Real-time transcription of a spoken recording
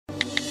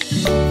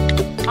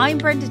I'm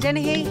Brenda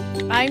Dennehy.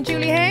 I'm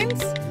Julie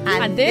Haynes.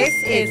 And this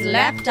is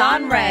Left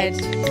on Red.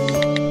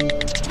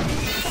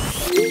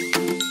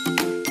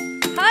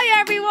 Hi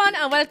everyone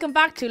and welcome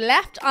back to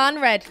Left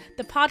on Red,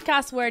 the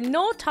podcast where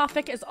no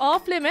topic is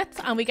off limits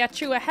and we get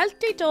through a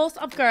healthy dose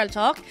of girl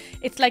talk.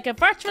 It's like a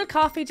virtual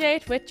coffee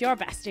date with your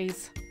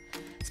besties.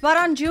 Spot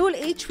on, Jewel.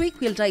 Each week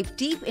we'll dive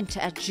deep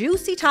into a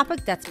juicy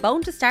topic that's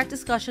bound to start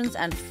discussions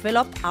and fill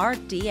up our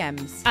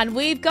DMs. And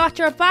we've got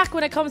your back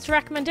when it comes to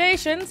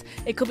recommendations.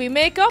 It could be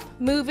makeup,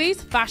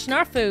 movies, fashion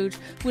or food.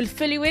 We'll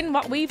fill you in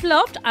what we've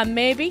loved and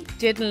maybe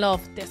didn't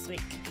love this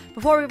week.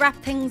 Before we wrap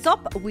things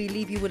up, we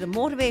leave you with a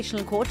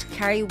motivational quote to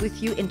carry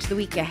with you into the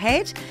week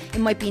ahead. It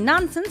might be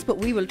nonsense, but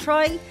we will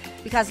try.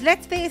 Because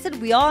let's face it,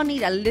 we all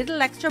need a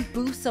little extra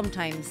boost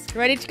sometimes.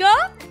 Ready to go?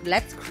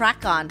 Let's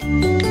crack on.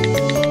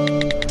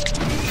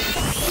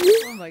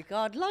 Oh my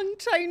God, long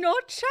time no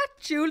chat,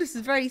 Jewel. This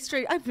is very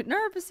strange. I'm a bit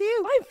nervous,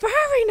 you. I'm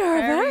very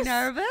nervous. Very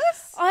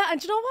nervous.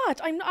 And you know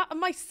what? I'm not,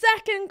 my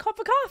second cup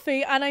of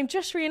coffee and I'm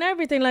just reading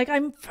everything. Like,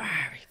 I'm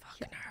very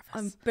fucking nervous.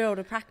 I'm a bit out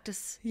of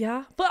practice.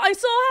 Yeah. But I'm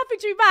so happy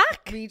to be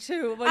back. Me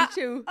too. Me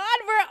too.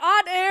 And we're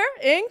on air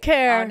in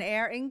care. On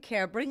air in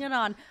care. Bring it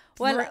on.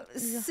 Well,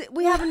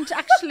 we haven't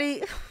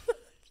actually...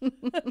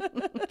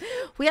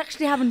 we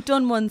actually haven't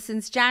done one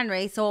since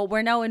January, so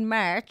we're now in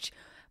March.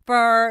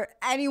 For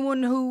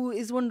anyone who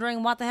is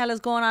wondering what the hell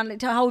is going on,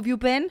 how have you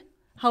been?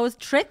 How is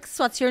tricks?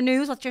 What's your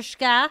news? What's your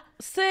ska?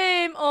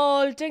 Same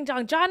old ding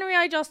dong. January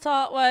I just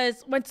thought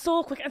went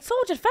so quick, and so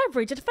did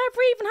February. Did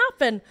February even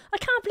happen? I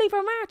can't believe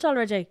we're March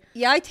already.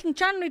 Yeah, I think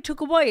January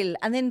took a while,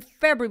 and then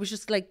February was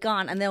just like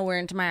gone, and now we're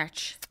into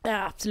March.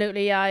 Yeah,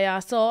 absolutely, yeah.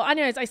 So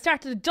anyways, I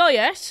started a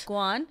diet. Go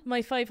on.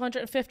 My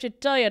 550th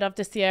diet of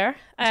this year.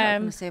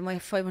 I'm going to say my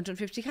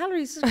 550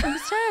 calories is from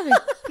starving.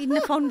 Feeding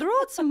it on the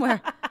road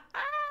somewhere.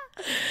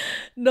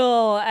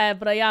 No,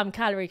 but I am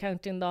calorie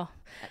counting though.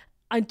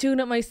 I'm doing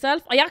it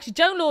myself. I actually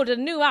downloaded a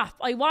new app.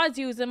 I was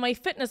using my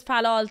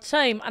FitnessPal all the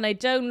time and I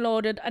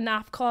downloaded an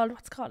app called,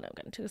 what's it called? I'm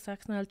getting 2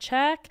 seconds and I'll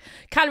check.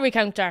 Calorie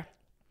Counter.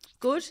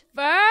 Good.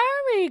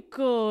 Very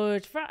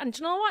good. And do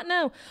you know what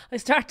now? I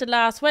started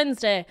last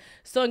Wednesday.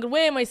 So I'm going to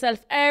weigh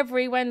myself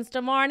every Wednesday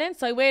morning.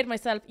 So I weighed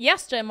myself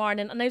yesterday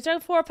morning and I was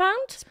down 4 pounds.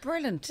 It's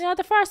brilliant. Yeah,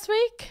 the first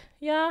week.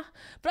 Yeah.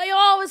 But I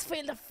always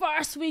feel the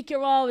first week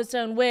you're always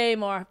down way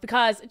more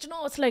because, do you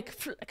know, it's like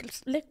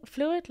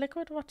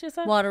liquid, what do you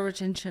say? Water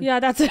retention. Yeah,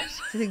 that's it.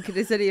 I think it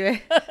is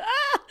anyway.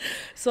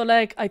 So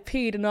like I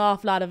peed an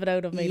awful lot of it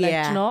out of me,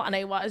 Yeah. like, you know, and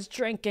I was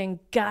drinking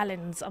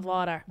gallons of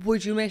water.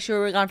 Would you make sure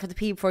you were gone for the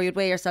pee before you'd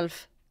weigh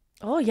yourself?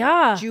 Oh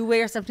yeah. Do you weigh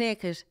yourself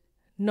naked?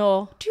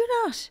 No. Do you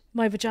not?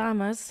 My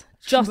pajamas.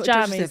 Just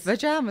jammies.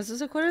 Pajamas.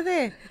 Is it, what are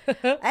they?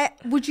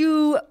 Would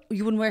you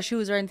wouldn't wear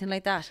shoes or anything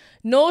like that?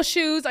 No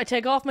shoes. I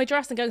take off my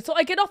dressing gown. So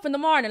I get up in the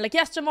morning, like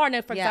yesterday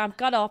morning, for example,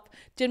 got up,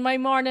 did my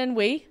morning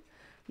wee,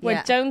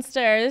 went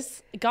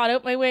downstairs, got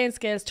out my weighing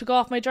scales, took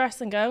off my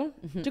dressing gown.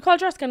 Do you call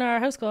dressing gown or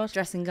house coat?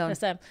 Dressing gown.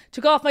 Yes,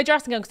 took off my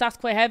dressing gown because that's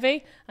quite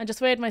heavy and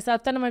just weighed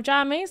myself. Then in my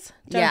jammies,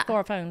 down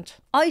 4 pounds.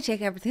 I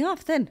take everything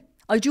off then.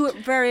 I do it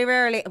very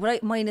rarely.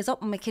 But mine is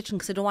up in my kitchen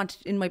because I don't want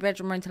it in my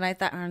bedroom or anything like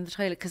that or in the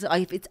toilet because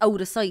it's out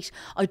of sight.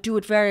 I do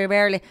it very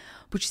rarely.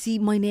 But you see,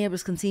 my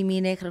neighbours can see me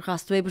naked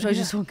across the way, but I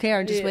just don't care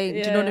and just wait. Do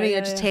you know what I mean?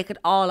 I just take it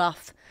all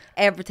off.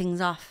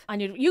 Everything's off.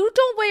 And you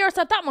don't weigh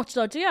yourself that much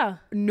though, do you?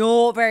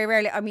 No, very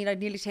rarely. I mean, I'd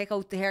nearly take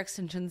out the hair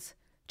extensions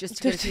just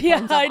to get a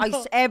few pounds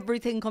off.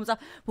 Everything comes off.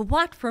 But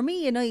what for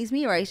me annoys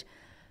me, right?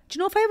 Do you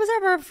know if I was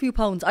ever a few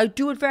pounds, I'd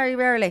do it very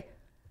rarely.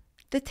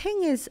 The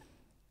thing is,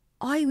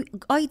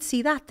 I'd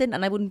see that then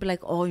and I wouldn't be like,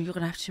 oh, you're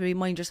going to have to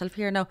remind yourself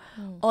here now.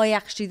 I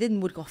actually then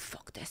would go,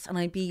 fuck this. And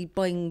I'd be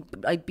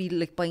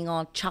like buying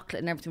all chocolate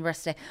and everything the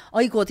rest of the day.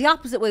 I go the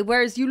opposite way,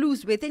 whereas you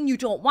lose weight, then you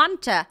don't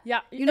want to. Yeah,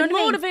 you know what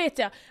I mean? Motivates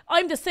you.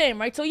 I'm the same,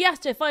 right? So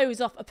yesterday, if I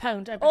was off a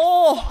pound, I'd be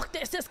like, fuck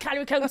this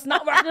calorie count's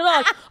not working at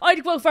all.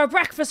 I'd go for a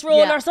breakfast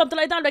roll or something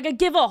like that. Like, I'd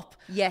give up.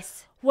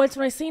 Yes. Whilst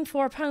when I seen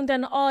 4 pound,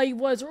 then I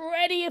was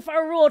ready for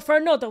a road for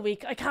another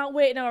week. I can't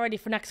wait now already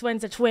for next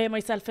Wednesday to weigh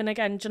myself in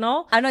again, do you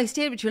know? And I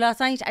stayed with you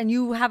last night and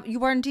you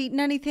weren't eating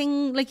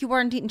anything, like you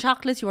weren't eating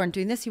chocolates, you weren't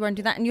doing this, you weren't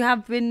doing that, and you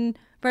have been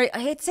very, I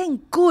hate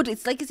saying good,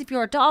 it's like as if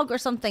you're a dog or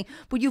something,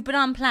 but you've been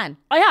on plan.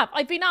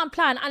 I've been on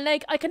plan and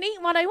like I can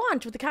eat what I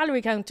want with the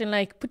calorie counting,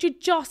 like, but you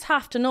just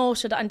have to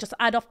note it and just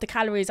add up the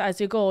calories as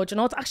you go, do you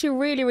know? It's actually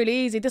really, really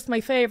easy. This is my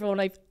favourite one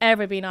I've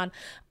ever been on,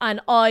 and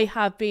I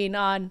have been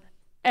on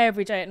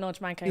every day at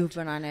Nudge Mankind. You've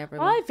been on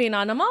everyone. I've been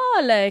on them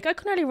all. Like, I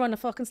could nearly run a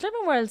fucking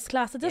Slimming Worlds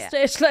class at this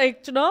stage.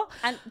 Like, do you know?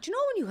 And do you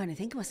know when you kind of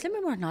think about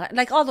Slimming World and all that,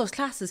 like all those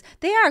classes,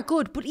 they are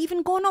good, but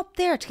even going up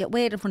there to get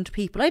weighed in front of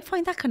people, I'd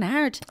find that kind of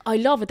hard. I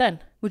love it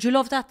then. Would you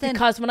love that then?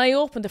 Because when I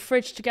open the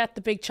fridge to get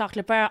the big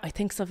chocolate bar, I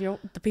think of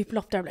the people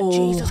up there like,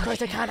 Jesus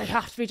Christ, I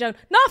have to be down.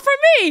 Not for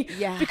me!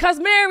 Yeah. Because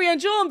Mary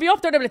and Joan be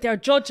up there, they're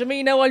judging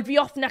me now, I'll be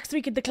up next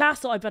week in the class,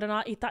 so I better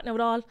not eat that now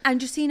at all.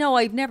 And you see, now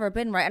I've never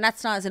been, right, and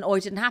that's not as in, I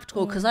didn't have to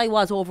go, because I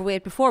was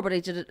overweight before, but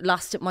I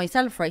lost it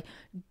myself, right?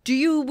 Do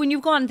you, when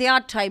you've gone the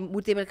odd time,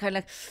 would they be kind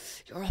of like,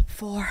 you're up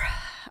 4,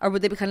 Or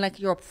would they be kind of like,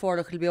 you're up 4,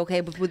 look, it'll be okay,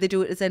 but would they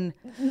do it as in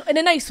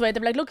a nice way? They'd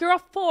be like, look, you're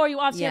up 4, you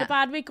obviously had a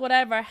bad week,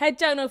 whatever, head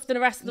down over the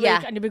rest of the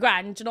week and you'll be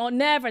grand, you know.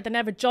 They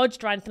never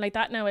judged or anything like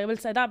that. Now I will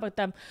say that about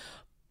them,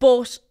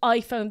 but I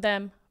found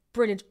them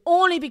brilliant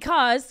only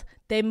because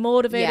they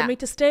motivated me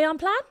to stay on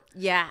plan.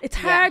 It's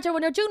harder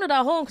when you're doing it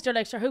at home because you're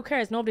like, sure, who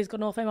cares, nobody's going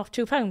to know if I'm off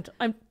 2 pound.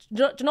 Do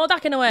you know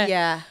that kind of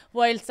way?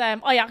 Whilst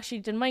I actually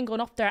didn't mind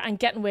going up there and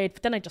getting weighed,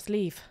 but then I just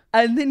leave.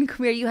 And then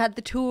come here, you had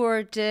the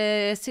tour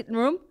the sitting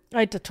room.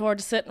 I had the tour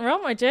the sitting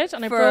room, I did,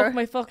 and I broke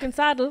my fucking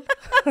saddle.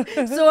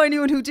 So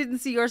anyone who didn't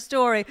see your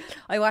story,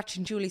 I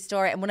watched Julie's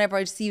story, and whenever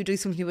I see you do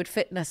something with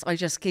fitness, I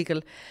just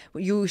giggle.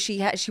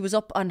 She was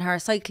up on her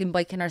cycling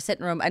bike in her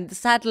sitting room, and the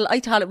saddle,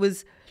 I thought it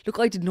was, look,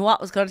 I didn't know what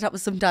was going to, that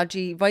was some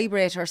dodgy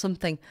vibrator or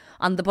something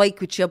on the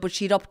bike with you, but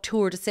she'd up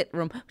toured the sitting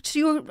room. So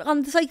you were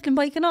on the cycling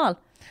bike and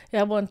all?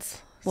 Yeah,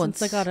 once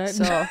since I got it.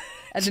 So,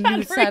 and a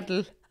new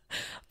saddle.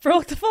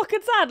 Broke the fucking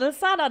saddle,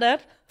 sat on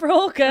it,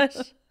 broke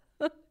it.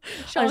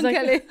 Sean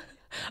Kelly.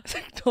 I was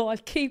like, no, I'll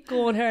keep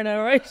going here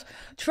now, right?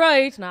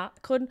 Tried,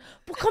 couldn't.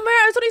 But come here,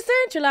 I was only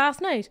saying to you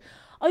last night,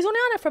 I was only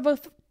on it for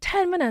about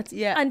 10 minutes.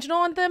 And you know,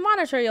 on the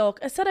monitor yoke,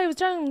 I said I was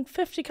down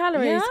 50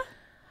 calories.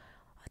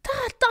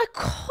 I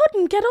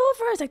couldn't get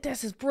over. I was like,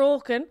 this is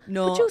broken.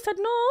 No. But you said,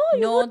 no,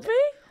 you would be.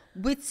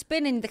 With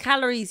spinning the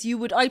calories,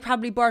 I'd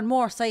probably burn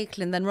more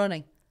cycling than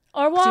running.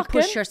 Or walking.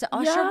 You push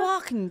yourself. Sure,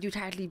 walking, you'd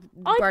hardly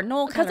burn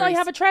no calories. Because I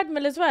have a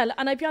treadmill as well,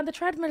 and I'd be on the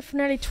treadmill for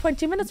nearly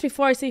 20 minutes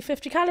before I see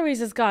 50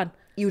 calories is gone.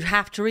 You'd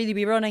have to really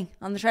be running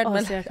on the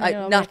treadmill.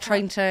 I'm not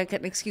trying to get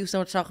an excuse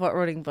not to talk about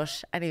running,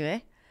 but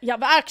anyway. Yeah,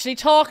 but actually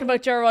talking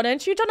about your running,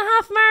 you've done a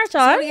half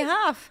marathon. It's only a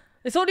half.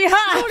 It's only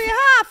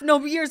half.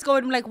 No, years ago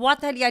I'm like, what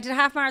the hell? Yeah, I did a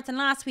half marathon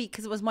last week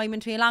because it was my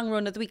meant to be a long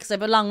run of the week because I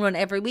have a long run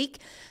every week.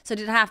 So I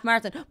did a half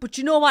marathon. But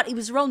you know what? It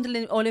was around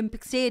the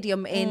Olympic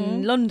Stadium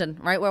in London,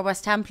 right, where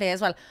West Ham play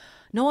as well.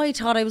 No, I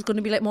thought I was going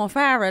to be like Mo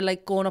Farah,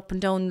 like going up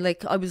and down,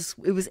 like it was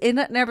in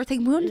it and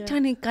everything. We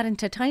only got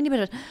into a tiny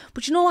bit of it.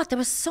 But you know what? There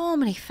was so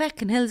many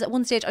fucking hills at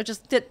one stage. I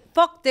just did,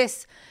 fuck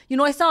this. You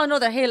know, I saw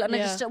another hill and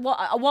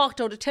I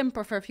walked out of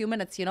temper for a few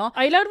minutes, you know.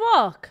 Are you allowed to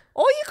walk?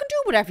 Oh, you can do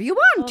whatever you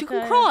want. Okay. You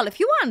can crawl if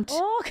you want.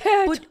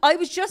 Okay. But I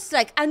was just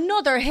like,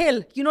 another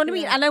hill, you know what I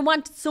mean? And I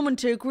wanted someone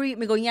to agree with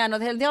me going, yeah,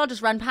 another hill. They all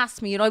just ran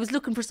past me, you know. I was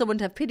looking for someone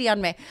to have pity on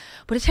me.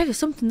 But I tell you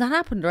something that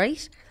happened,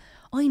 right?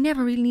 I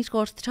never really need to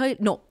go to the toilet.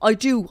 No, I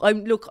do.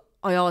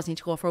 I always need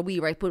to go for a wee,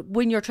 right? But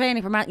when you're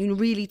training for marathon, you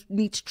really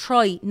need to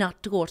try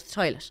not to go to the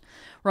toilet,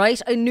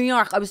 right? In New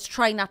York, I was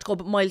trying not to go,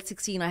 but mile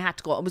 16, I had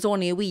to go. It was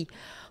only a wee.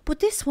 But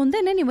this one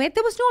then, anyway,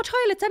 there was no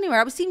toilets anywhere.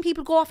 I was seeing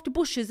people go off the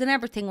bushes and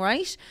everything,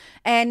 right?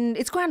 And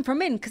it's grand for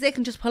men because they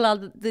can just pull all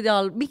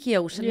the Mickey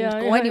out and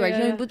go anywhere.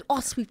 You know? But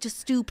us, we've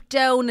just stooped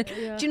down.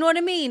 Do you know what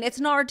I mean? It's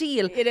an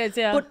ordeal. It is,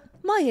 yeah. But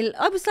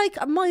I was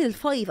like, at mile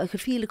 5, I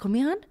could feel it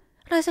coming on.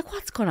 And I was like,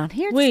 what's going on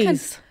here?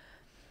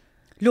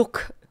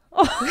 Look.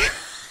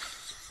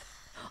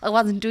 I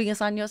wasn't doing a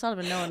Sonia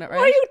O'Sullivan knowing it, right?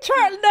 Why are you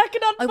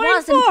turtlenecking on I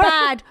wasn't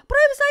bad, but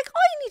I was like,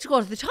 I need to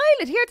go to the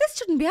toilet here. This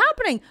shouldn't be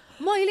happening.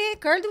 Mile 8,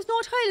 girl, there was no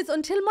toilets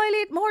until mile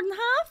 8, more than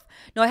half.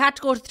 No, I had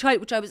to go to the toilet,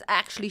 which I was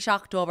actually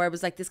shocked over. I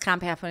was like, this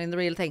can't be happening, the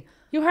real thing.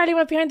 You hardly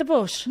went behind the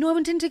bush? No, I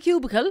went into a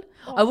cubicle.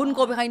 I wouldn't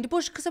go behind the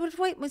bush because I would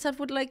wipe myself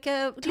with like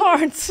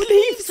thorns,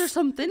 leaves or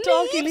something.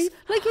 Doggy leaves.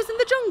 Like it was in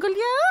the jungle,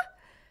 yeah.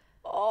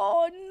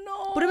 Oh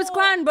no. But it was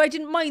grand, but I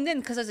didn't mind then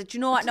because I said, you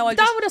know what, now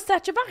that would have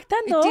set you back then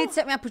though. It did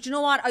set me up, but you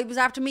know what, I was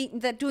after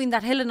doing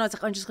that hill and I was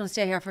like, I'm just going to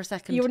stay here for a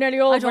second. You were nearly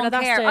over. I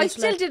don't care. I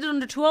still did it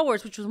under 2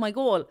 hours, which was my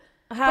goal.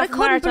 I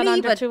couldn't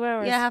believe it. 2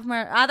 hours. Yeah, half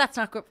marathon. That's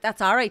not good.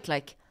 That's alright,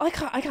 like. I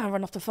can't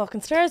run up the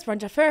fucking stairs,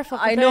 Brenda. Fair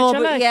fucking I know,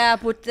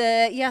 but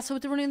so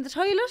they're running in the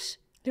toilet.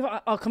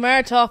 I'll come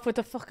here top with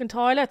the fucking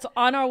toilets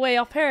on our way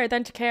up here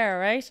then to care,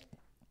 right?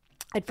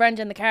 I'd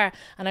Brenda in the car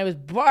and I was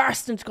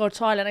bursting to go to the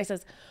toilet and I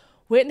says,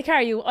 wait in the car,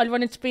 I'll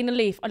run into Bean and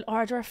Leaf. I'll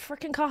order a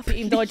freaking coffee,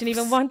 even though I didn't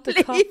even want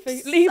the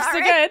coffee. Leafs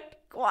again.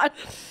 Go on.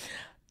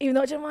 Even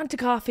though I didn't want the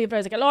coffee, but I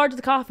was like, I'll order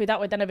the coffee, that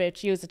way then I'll be able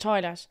to use the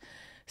toilet.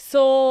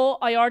 So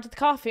I ordered the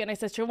coffee and I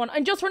said to her,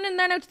 I'm just running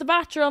there now to the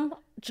bathroom,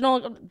 do you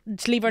know,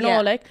 to leave her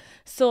know, like.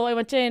 So I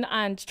went in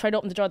and tried to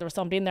open the door. There was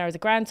somebody in there. I was a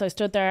grand, so I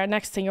stood there.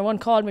 Next thing, your one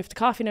called me for the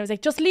coffee and I was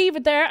like, just leave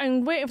it there.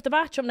 I'm waiting for the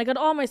bathroom. And I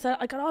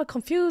got all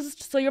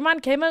confused. So your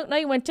man came out and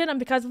I went in, and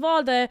because of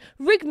all the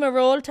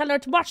rigmarole, telling her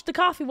to watch the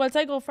coffee whilst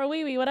I go for a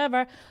wee-wee,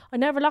 whatever, I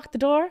never locked the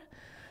door.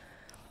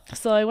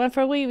 So I went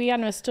for a wee-wee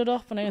and I stood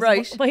up and I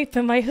was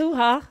wiping my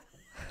hoo-ha.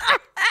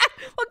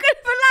 What kind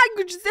of a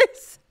language is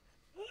this?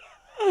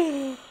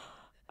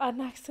 And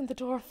next thing the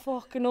door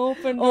fucking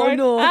opened. Oh right?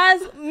 no.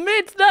 As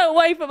mid's now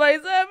wiping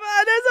myself,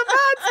 and there's a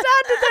man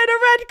standing there in a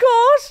red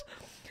coat.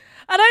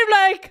 And I'm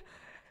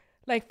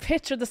like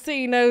picture the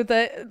scene now,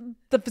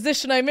 the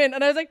position I'm in.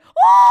 And I was like,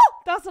 oh,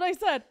 that's what I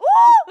said.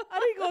 Oh,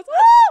 and he goes,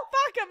 oh,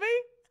 back at me.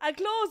 I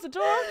closed the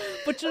door.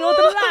 But you know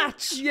the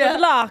latch, the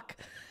lock.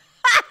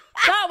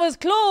 That was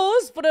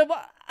closed, but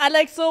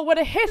so when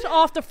it hit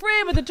off the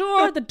frame of the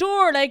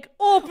door like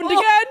opened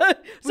again.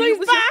 So he's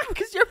back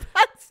because your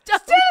pants down.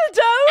 Still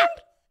down.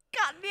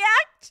 Got in the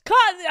act.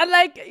 And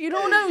like, you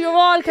don't know, you're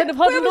all kind of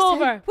huddled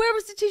over. Where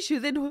was the tissue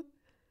then? In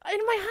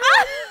my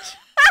hand.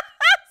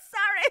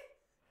 Sorry.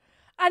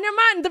 And your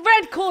man, the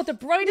red coat, the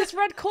brightest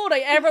red coat I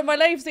ever in my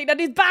life seen, and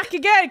he's back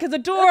again because the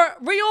door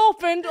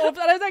reopened. And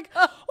I was like,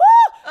 oh!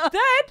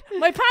 Then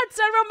my pants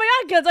down around my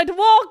ankles. I had to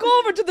walk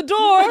over to the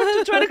door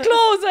to try to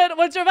close it.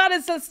 While your man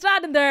is still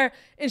standing there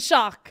in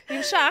shock. He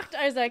was shocked.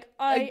 I was like,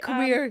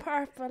 Come here.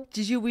 purple.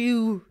 Did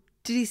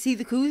he see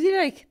the koozie,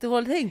 like the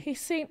whole thing?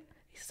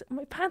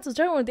 My pants was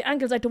down around the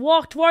ankles. I had to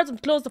walk towards him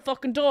to close the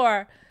fucking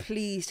door.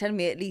 Please tell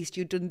me at least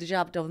you'd done the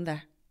job down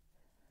there.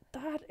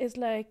 That is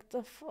like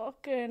the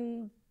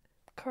fucking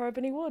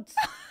Kerbiny Woods.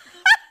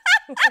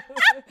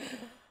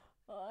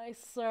 I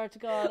swear to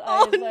God,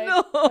 I was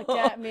like,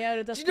 get me out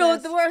of this. Do you know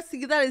what the worst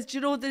thing of that is? Do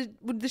you know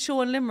the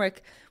show in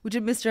Limerick we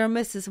did Mr. and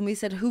Mrs. and we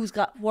said who's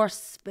got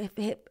worse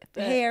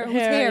hair, who's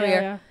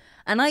hairier? Yeah.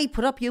 And I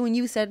put up you and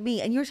you said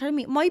me, and you're telling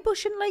me my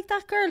bush isn't like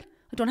that, girl.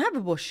 I don't have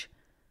a bush.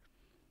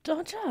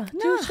 Don't you? No.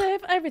 Do you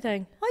shave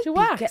everything? I'd Do you be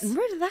wax? getting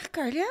rid of that,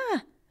 girl. Yeah.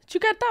 Do you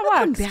get that I wax?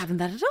 couldn't be having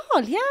that at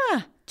all.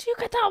 Yeah. Do you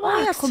get that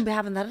wax? I couldn't be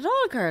having that at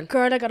all, girl.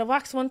 Girl, I got a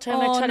wax one time.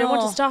 I tried. I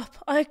want to stop.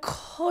 I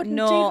couldn't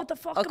deal with the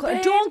fucking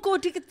pain. Don't go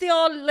to get the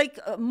all like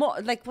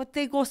what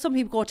they go. Some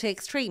people go to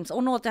extremes.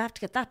 Oh no, they have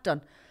to get that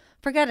done.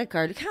 Forget it,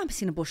 girl. You can't be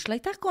seeing a bush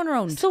like that going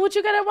around. So would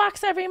you get a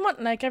wax every month,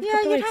 like every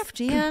couple of weeks? You'd have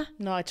to. Yeah.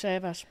 No, I'd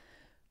shave it.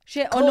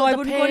 Oh no, I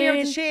wouldn't go near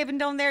the shaving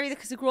down there either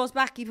because it grows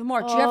back even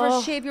more. Do you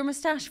ever shave your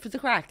moustache for the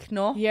crack?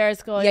 No.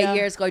 Years ago. Yeah,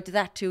 years ago I did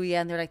that too.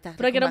 Yeah, and they're like that.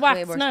 But I get a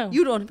wax now.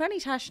 You don't have any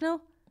tash now.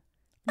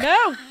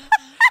 No.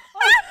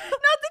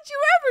 Not that you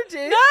ever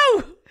did.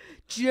 No.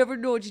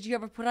 Did you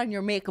ever put on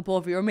your makeup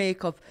over your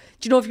makeup?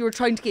 Do you know if you were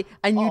trying to get,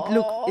 and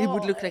it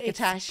would look like a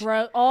tash.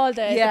 All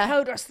day. Yeah. The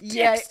powder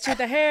sticks to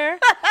the hair.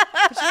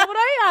 But you know what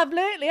I have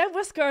lately? I have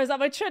whiskers on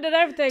my chin and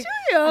everything. Do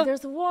you? And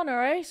there's one,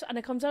 alright, and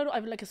it comes out, I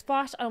have like a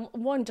spot, and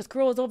one just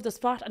grows over the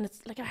spot, and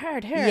it's like a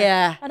hard hair.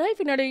 Yeah. And I've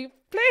been nearly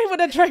playing with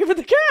it, driving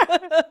the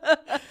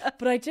car.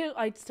 But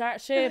I'd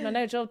start shaving, and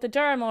now with the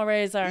dermal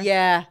razor.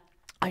 Yeah.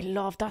 I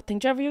love that thing.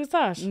 Do you ever use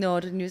that? No, I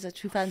didn't use that.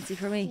 Too fancy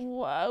for me.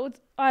 Wow.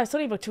 It's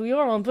only about €2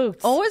 on Boots.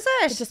 Oh, is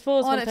it? The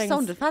disposable that things.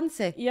 sounded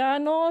fancy. Yeah,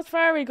 no, it's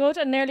very good.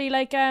 And nearly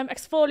like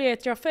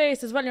exfoliates your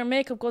face as well. Your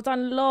makeup goes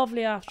on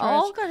lovely after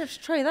Oh, it. God, I have to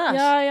try that.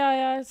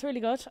 Yeah. It's really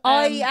good.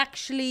 I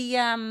actually,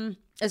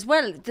 as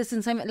well,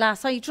 since I met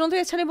last night, do you know the way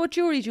I was telling you about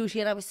jury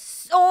duty? And I was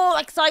so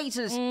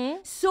excited.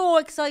 So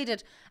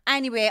excited.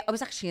 Anyway, I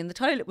was actually in the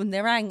toilet when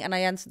they rang and I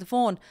answered the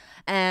phone.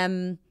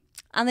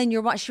 And then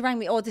she rang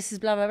me, oh, this is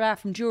blah, blah, blah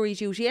from jury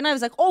duty. And I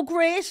was like, oh,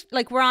 great.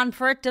 Like, we're on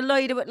for it.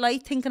 Delighted with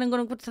life. Thinking I'm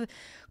going to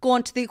go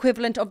on to the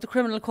equivalent of the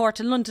criminal court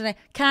in London. I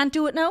can't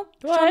do it now.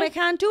 Why? I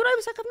can't do it. I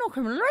was like, I've no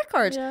criminal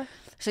record. Yeah.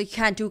 So you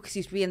can't do it because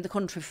you used to be in the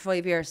country for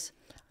 5 years.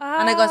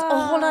 And I goes,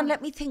 oh, hold on,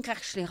 let me think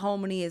actually, how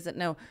many is it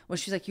now? Well,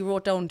 she's like, you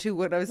wrote down 2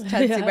 when I was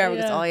telling you where.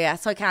 Goes, oh yeah,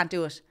 so I can't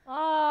do it.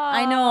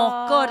 I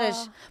know, got it.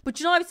 But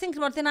you know, I was thinking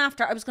about it then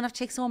after, I was going to have to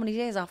take so many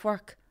days off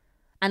work.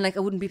 And like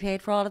I wouldn't be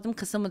paid for all of them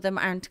because some of them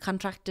aren't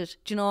contracted.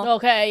 Do you know?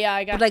 Okay, yeah,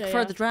 I got it. But like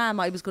for the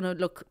drama, I was going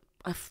to look.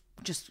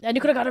 And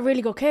you could have got a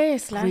really good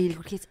case, like. Really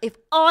good case. If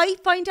I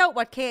find out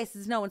what case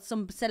is now and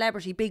some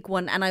celebrity big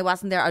one and I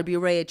wasn't there, I'll be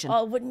raging.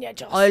 Oh, wouldn't you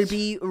just? I'll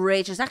be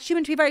raging. It's actually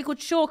meant to be a very good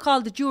show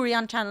called The Jury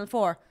on Channel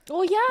 4.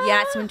 Oh yeah.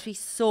 Yeah, it's meant to be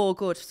so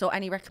good. So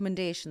any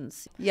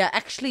recommendations? Yeah,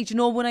 actually, do you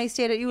know when I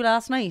stayed at you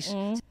last night?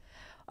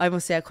 I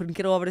must say I couldn't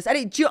get over this.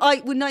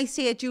 When I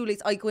stay at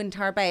Julie's, I go into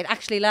her bed.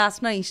 Actually,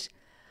 last night.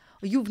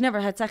 You've never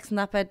had sex in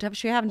that bed, have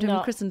you? You haven't even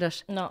christened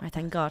it? No. I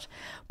thank God.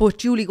 But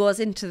Julie goes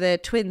into the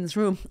twins'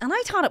 room and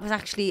I thought it was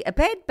actually a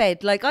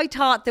bed. Like I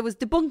thought there was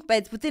the bunk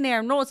beds within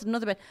there and Rose had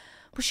another bed.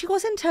 But she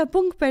goes into a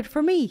bunk bed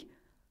for me.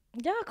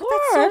 Yeah, of course.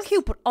 That's so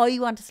cute. But I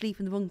want to sleep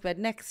in the bunk bed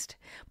next.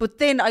 But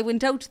then I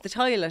went out to the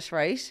toilet,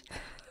 right?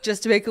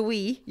 Just to make a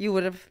wee.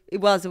 It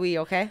was a wee,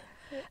 okay?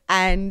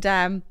 And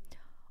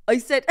I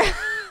said...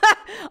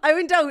 I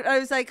went out, I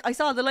was like, I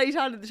saw the light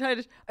on in the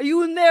toilet. Are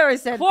you in there? I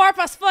said.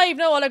 5:15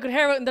 now, all I could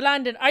hear out in the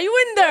landing. Are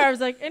you in there? I was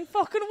like, in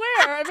fucking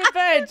where? I'm in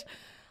bed.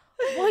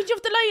 Why'd you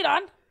have the light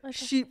on?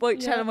 She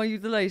might tell him I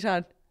have the light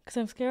on. Because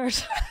I'm scared.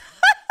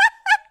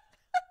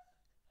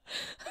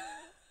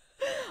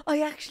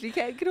 I actually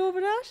can't get over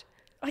that.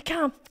 I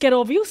can't get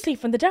over you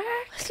sleep in the dark.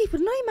 I sleep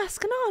with an eye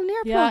mask and all, and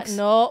earplugs.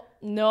 Yeah,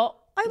 no.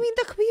 I mean,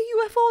 there could be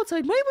a UFO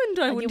outside my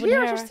window. I wouldn't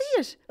hear it or see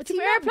it. But you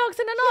have earplugs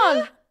in and all?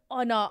 Yeah.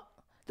 Oh, no.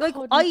 Like,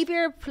 I have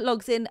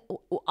earplugs in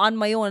on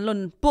my own in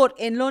London. But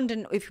in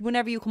London,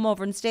 whenever you come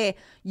over and stay,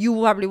 you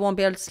probably won't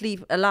be able to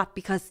sleep a lot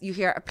because you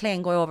hear a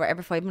plane go over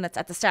every 5 minutes.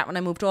 At the start, when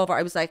I moved over,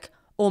 I was like,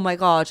 oh my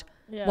God,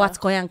 what's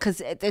going on?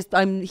 Because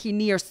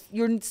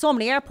you're in so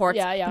many airports.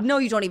 Yeah. No,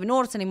 you don't even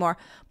notice anymore.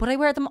 But I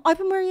wear them. I've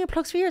been wearing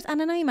earplugs for years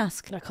and an eye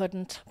mask. I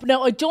couldn't. But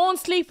no, I don't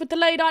sleep with the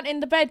light on in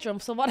the bedroom.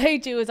 So what I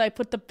do is I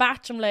put the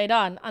bathroom light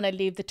on and I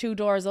leave the 2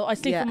 doors open. I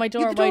sleep with my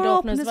door wide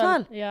open as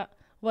well. Yeah,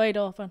 wide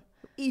open.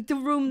 The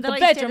room that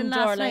I stayed in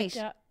last night.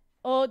 Yeah.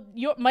 Oh,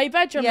 my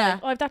bedroom. Yeah.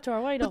 I have that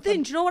door wide open. But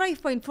then, do you know what I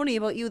find funny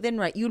about you then,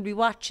 right? You'll be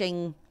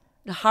watching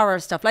the horror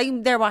stuff.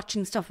 Like they're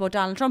watching stuff about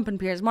Donald Trump and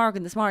Piers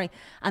Morgan this morning,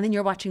 and then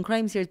you're watching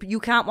crime series, but you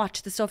can't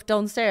watch the stuff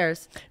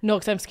downstairs. No,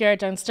 because I'm scared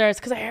downstairs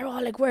because I hear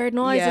all like weird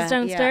noises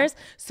downstairs.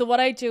 So what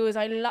I do is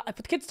I put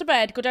the kids to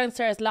bed, go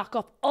downstairs, lock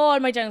up all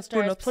my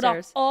downstairs, put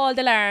up all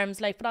the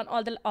alarms, like put on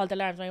all the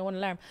alarms, my one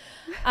alarm,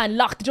 and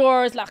lock the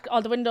doors, lock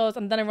all the windows,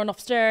 and then I run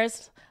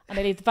upstairs and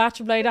I leave the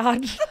bathroom light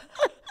on,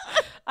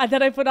 and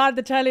then I put on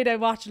the telly and I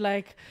watch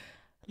like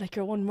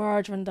your one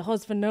murder and the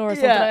husband know or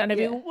something, and I'd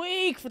be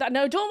weak for that.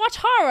 Now, don't watch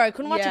horror. I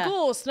couldn't watch a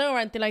ghost, no, or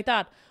anything like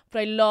that.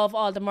 But I love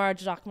all the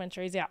murder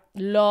documentaries. Yeah,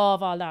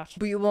 love all that.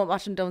 But you won't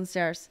watch them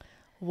downstairs.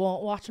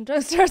 Won't watch them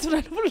downstairs, but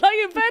I don't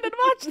lie in bed and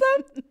watch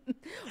them.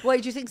 Why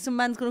do you think some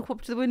man's going to come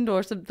up to the window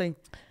or something?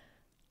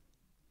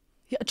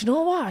 Yeah, do you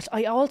know what?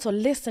 I also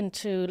listen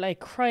to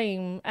like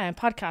crime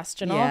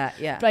podcasts, you know?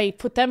 Yeah. But I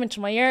put them into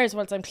my ears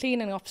whilst I'm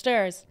cleaning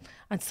upstairs.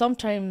 And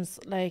sometimes,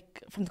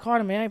 like, from the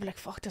corner of my eye, I'd be like,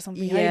 fuck, there's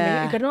something behind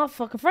me. You get enough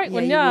fucking fright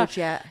when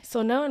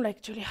So now I'm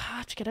like, Julie, I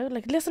have to get out.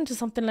 Like, listen to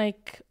something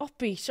like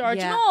upbeat or,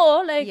 do you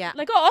know,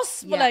 like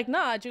us. But like,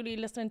 nah, Julie,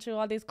 listening to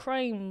all these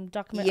crime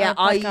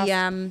documentaries.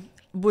 Yeah,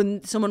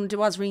 when someone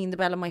was ringing the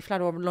bell on my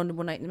flat over in London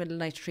one night in the middle of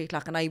the night at 3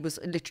 o'clock, and I was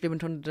literally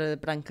went under the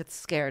blankets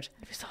scared.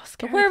 I was so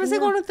scared. But where was I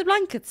going with the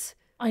blankets?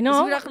 I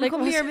know. Like,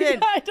 come here, man.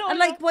 I don't and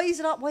like, why is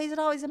it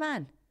always a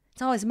man?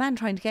 It's always a man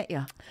trying to get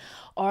you.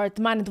 Or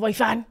the man in the white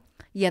van.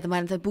 Yeah, the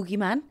man, the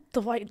boogeyman.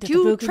 The white. Do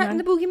you threaten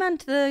the boogeyman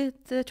to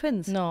the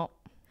twins? No.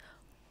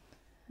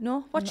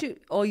 What you?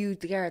 Oh, you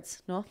the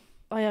guards? No.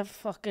 I have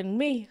fucking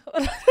me.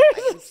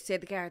 You'd say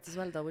the guards as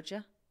well, though, would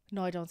you?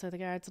 No, I don't say the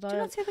guards at all. Do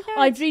you not say the guards?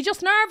 I'd be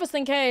just nervous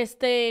in case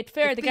they'd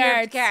fear the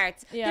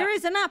guards. Yeah. There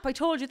is an app. I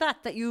told you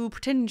that you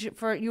pretend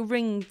you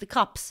ring the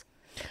cops.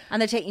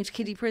 And they're taking you to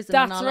kiddie prison.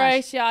 That's and all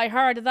right. That. Yeah, I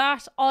heard of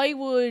that. I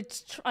would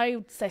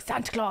say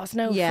Santa Claus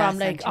now from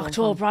like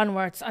October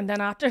onwards, and then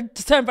after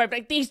December, I'd be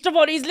like, the Easter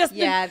Bunny's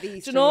listening. Yeah, the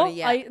Easter Bunny.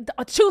 Yeah,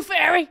 the Tooth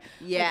Fairy.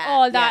 Yeah, like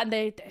all that, and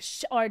they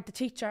or the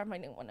teacher. My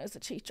new one is a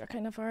teacher,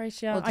 kind of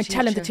alright. Yeah, I'm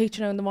telling the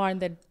teacher now in the morning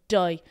they'd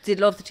die. They'd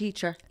love the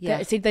teacher.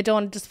 Yeah, they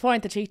don't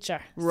disappoint the teacher.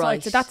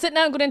 Right. So that's it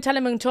now. I'm going to tell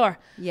him on tour.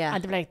 Yeah,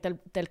 and they're like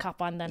they'll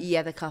cop on then.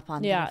 Yeah, they cop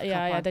on.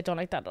 Yeah. They don't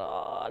like that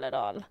at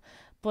all.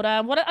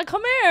 But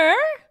come here.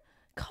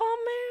 Come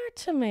here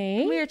to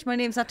me. Come here to my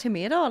name's not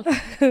Timmy at all.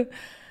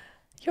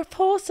 You're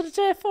posted a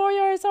day 4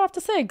 years off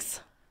the SIGs.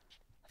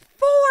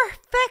 4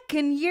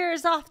 feckin'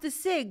 years off the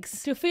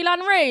SIGs. Do you feel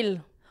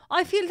unreal?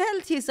 I feel the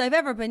healthiest I've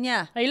ever been,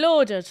 yeah. Are you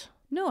loaded?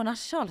 No, not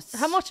at all.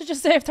 How much did you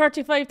save?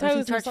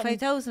 35,000?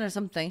 35,000 or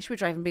something. Should be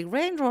driving a big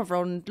Range Rover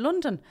around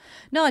London.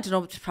 No, I don't know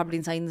what probably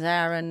in signs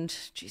are, and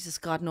Jesus,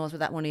 God knows what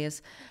that money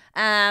is.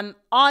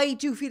 I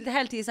do feel the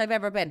healthiest I've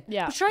ever been.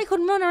 Yeah. But sure, I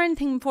couldn't run or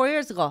anything 4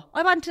 years ago.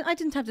 I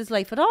didn't have this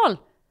life at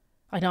all.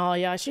 I know,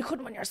 yeah. She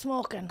couldn't when you're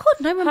smoking.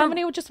 Couldn't, I remember. How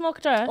many would you smoke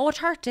a day?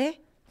 30.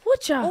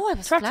 Would you? Oh, I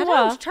was flat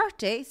out.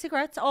 30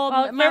 cigarettes.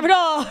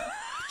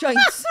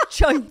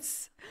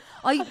 Joints.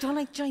 I don't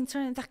like joints or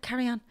anything. That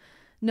carry on.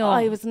 No.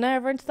 I was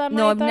never into that.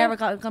 No, I've never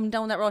gone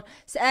down that road.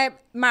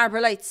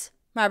 Marlboro Lights,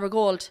 Marlboro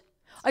Gold.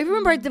 I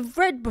remember I'd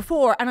read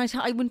before, and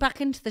I went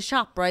back into the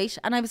shop, right?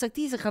 And I was like,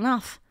 these are gone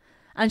off.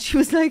 And she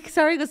was like,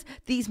 sorry, because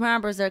these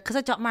Marlboros are, because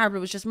I thought Marlboro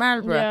was just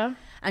Marlboro. Yeah.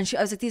 And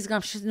I was like, these are gone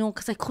off. She said, no,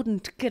 because I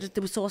couldn't get it.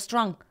 They were so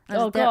strong.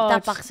 And God.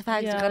 That box of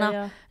fags are gone off.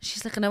 Yeah.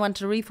 She's like, and I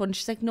wanted a refund.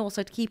 She's like, no, so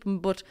I'd keep them,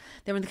 but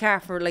they were in the car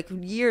for like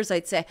years,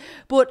 I'd say.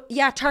 But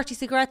yeah, 30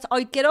 cigarettes.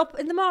 I'd get up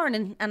in the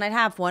morning and I'd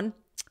have one.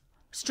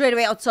 Straight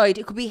away outside.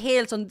 It could be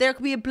hailstorm. There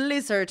could be a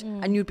blizzard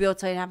and you'd be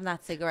outside having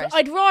that cigarette. But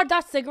I'd roar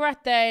that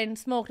cigarette then,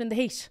 smoked in the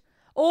heat.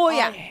 Oh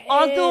yeah.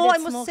 Although I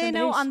must say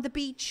now, on the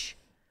beach,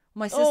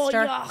 my sister.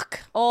 Oh, yuck.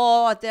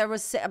 Oh, there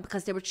was,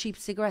 because they were cheap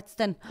cigarettes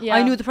then. Yeah.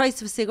 I knew the price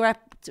of a cigarette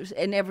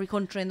in every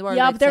country in the world.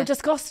 Yeah, but they're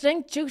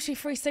disgusting.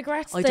 Duty-free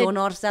cigarettes. I don't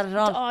notice that at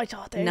all. Oh, I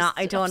thought they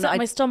upset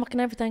my stomach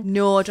and everything.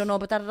 No, I don't know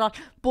about that at all.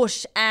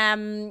 But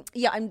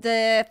yeah, I'm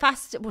the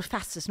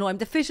fastest. No, I'm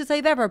the fittest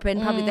I've ever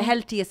been. Probably the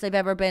healthiest I've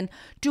ever been.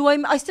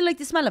 I still like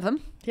the smell of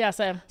them. Yeah,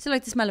 same. Still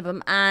like the smell of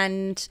them,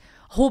 and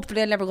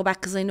hopefully I'll never go back,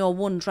 because I know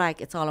one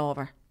drag, it's all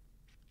over.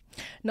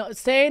 No,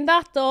 saying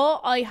that though,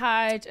 I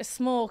had a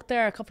smoke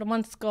there a couple of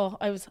months ago.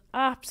 I was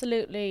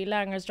absolutely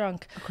langers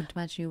drunk. I couldn't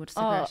imagine you with a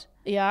cigarette.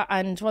 Yeah,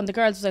 and one of the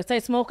girls was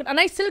outside smoking, and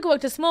I still go out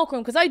to the smoke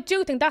room because I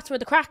do think that's where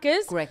the crack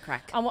is. Great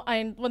crack.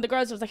 And when the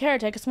girls was like, here,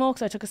 take a smoke,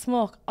 so I took a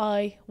smoke.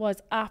 I was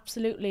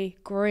absolutely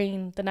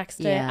green the next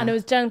day, and it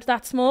was down to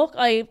that smoke.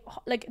 I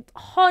like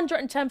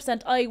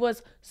 110%. I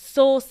was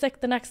so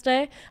sick the next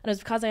day, and it was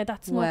because I had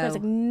that smoke. Wow. I was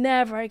like,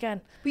 never again.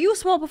 But you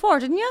smoked before,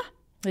 didn't you?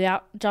 Yeah,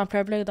 John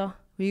Player Blue though.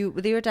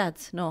 Were they your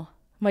dads? No.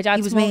 My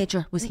dad was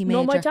major. Was he major?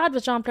 No, my dad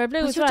was John Player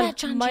Blue as well. Dad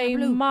John my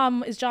Blue?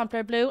 mum is John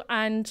Player Blue,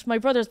 and my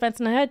brother's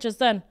Benson and Hedges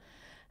then.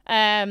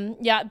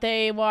 Yeah,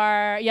 they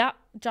were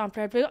John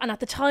Player Blue, and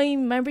at the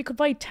time, remember you could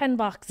buy 10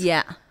 box.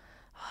 Yeah.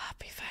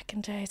 Happy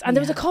fucking days. And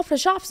there was a couple of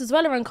shops as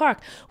well around Cork.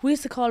 We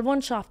used to call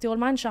one shop the Old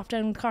Man Shop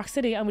down in Cork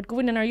City, and we'd go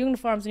in our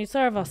uniforms and you'd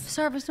serve us.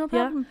 Service, no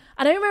problem.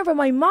 And I remember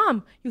my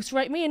mum used to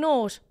write me a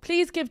note.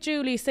 Please give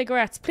Julie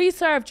cigarettes. Please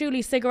serve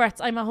Julie cigarettes.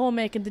 I'm at home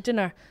making the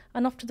dinner.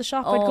 And up to the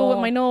shop I'd go with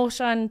my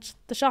note, and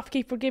the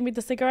shopkeeper would give me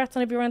the cigarettes,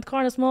 and I'd be around the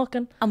corner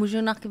smoking. And would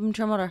you not give them to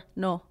your mother?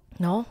 No.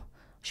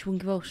 She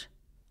wouldn't give out.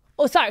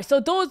 Oh, sorry. So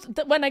those,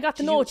 when I got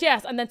the note,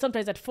 yes, and then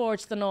sometimes I'd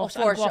forge the note.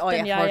 Forge good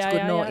note,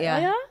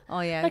 yeah.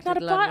 Oh, yeah. Like, not a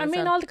bad. I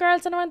mean, all the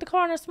girls in around the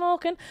corner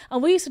smoking.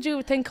 And we used to do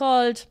a thing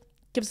called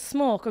gives a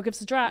smoke or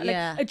gives a drag.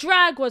 Like, a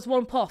drag was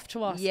one puff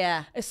to us.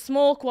 Yeah. A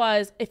smoke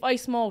was if I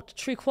smoked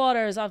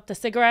 3/4 of the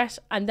cigarette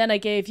and then I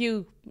gave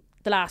you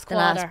the last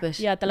quarter. The last bit.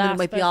 Yeah, the last bit. It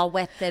might be all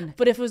wet then.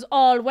 But if it was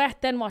all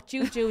wet, then what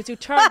you do is you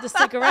turn the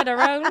cigarette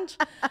around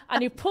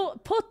and you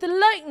put the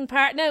lighting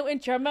part now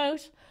into your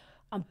mouth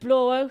and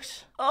blow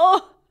out.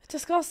 Oh,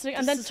 disgusting.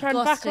 And then turn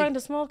back around to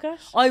smoke it.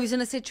 I was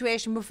in a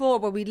situation before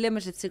where we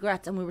limited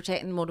cigarettes and we were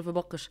taking them out of a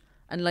bucket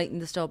and lighting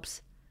the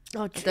stubs.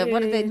 Oh, what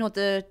are they? No,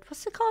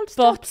 what's it called?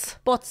 Butts.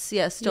 Butts,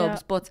 yeah,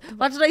 stubs, butts.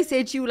 What did I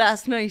say to you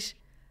last night?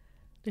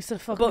 You said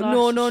fucking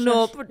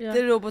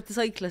but the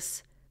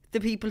cyclists, the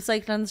people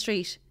cycling on the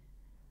street.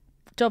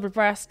 Double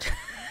breast.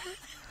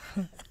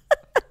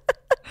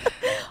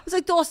 It's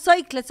like those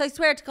cyclists, I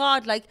swear to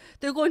God, like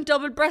they're going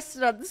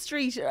double-breasted on the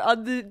street,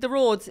 on the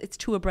roads. It's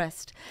two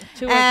abreast.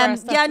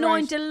 Abreast, yeah, no, right.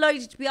 I'm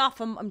delighted to be off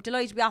him. And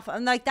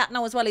like that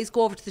now as well, he's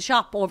go over to the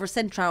shop over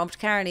Central, over to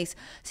Carney's,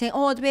 saying,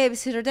 oh, the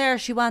babysitter there,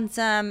 she wants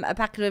a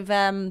packet of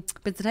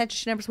Vincent Hedge.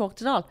 She never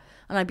smoked at all.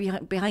 And I'd be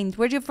behind.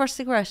 Where'd you have first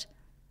cigarette?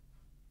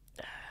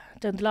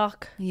 Down the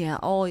lock. Yeah,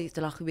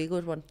 the lock would be a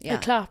good one. Yeah. I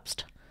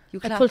collapsed. You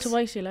I pulled a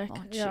whitey, like.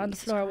 Oh, yeah, on the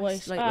floor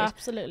white.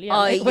 Absolutely.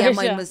 Yeah, yeah,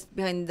 mine was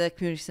behind the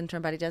community centre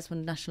in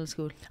Ballydesmond National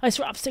School. I used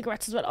to wrap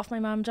cigarettes as well off my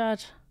mum and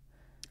dad.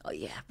 Oh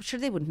yeah, but sure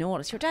they wouldn't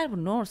notice. Your dad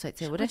wouldn't notice, I'd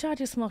say, would he? My dad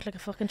used to smoke like a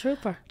fucking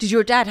trooper. Did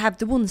your dad have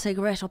the one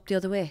cigarette up the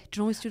other way? Do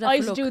you always do that? I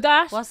used to do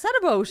that. What's that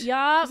about?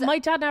 Yeah, my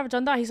dad never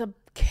done that. He said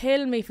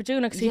kill me for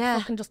doing it because he'd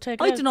fucking just take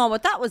it out. I don't know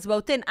what that was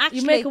about then. Actually,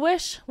 you make a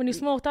wish when you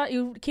smoke that.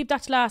 You keep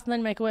that to last and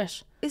then make a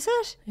wish. Is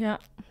it? Yeah.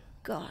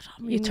 God,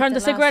 you turn the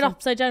cigarette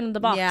upside down in the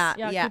box. Yeah,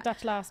 keep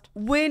that to last.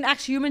 When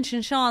actually you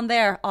mentioned Sean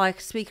there,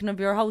 speaking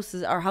of our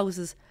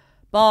houses,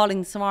 bawling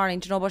this morning.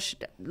 Do you know what?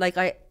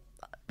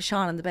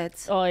 Sean in the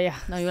beds. Oh yeah.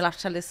 Now you'll have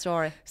to tell this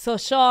story. So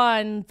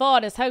Sean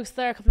bought his house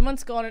there a couple of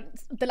months ago, and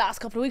the last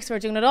couple of weeks we were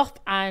doing it up,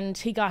 and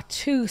he got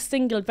 2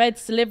 single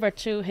beds delivered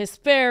to his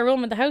spare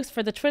room in the house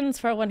for the twins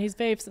for when he's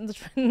babysitting the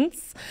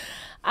twins.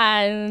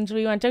 And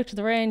we went out to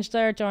the range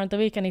there during the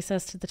week, and he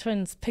says to the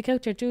twins, pick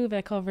out your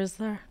duvet covers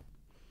there.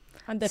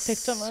 And they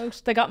picked them out.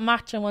 They got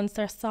matching ones.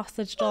 They're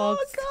sausage dogs.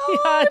 Oh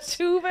God! Yeah,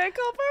 duvet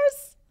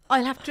covers.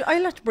 I'll have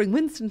to bring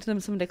Winston to them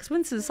someday because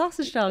Winston's a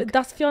sausage dog.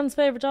 That's Fion's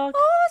favourite dog.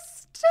 Oh,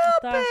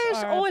 stop it!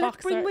 I'll have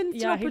to bring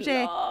Winston up a day.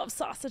 Yeah, he loves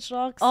sausage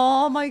dogs.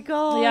 Oh my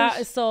God!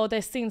 Yeah, so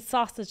they've seen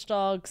sausage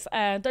dogs.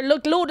 There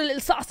look load of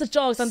little sausage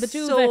dogs on the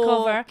duvet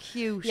cover.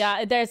 Cute.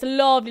 Yeah, there's a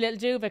lovely little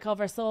duvet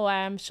cover. So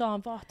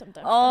Sean bought them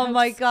down. Oh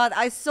my God,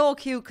 it's so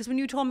cute because when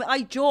you told me,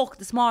 I joked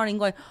this morning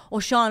going, oh,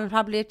 Sean will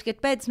probably have to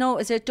get beds. No,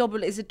 is it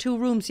 2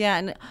 rooms? Yeah,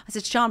 and I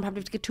said Sean probably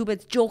have to get 2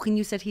 beds. Joking,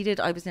 you said he did.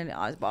 I was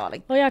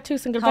bawling. Oh yeah, 2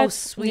 single How beds.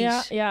 Sweet.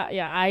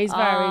 Yeah. He's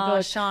very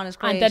good. Sean is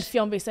great. And then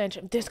Fionn be saying to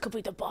him, this could be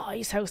the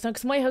boys' house now,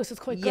 because my house is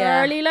quite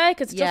girly, like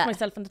it's just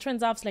myself and the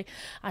twins, obviously.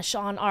 And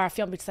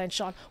Fionn be saying,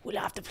 Sean, we'll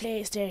have the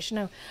PlayStation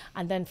now.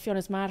 And then Fionn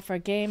is mad for a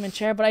gaming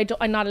chair, but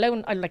I'm not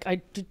allowing.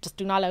 I just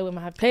do not allow him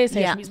to have PlayStation.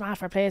 Yeah. He's mad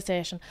for a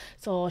PlayStation.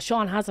 So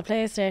Sean has a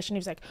PlayStation. He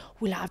was like,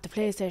 we'll have the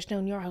PlayStation now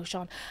in your house,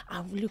 Sean,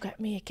 and will you get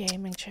me a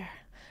gaming chair?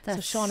 So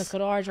Sean has got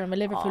to order him a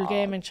Liverpool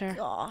gaming chair.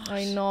 Gosh.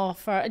 I know.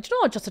 Do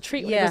you know, just a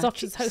treat when he goes up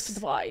to his house with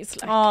the boys.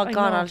 Like,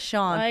 God,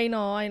 Sean. I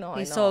know.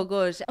 He's so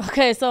good.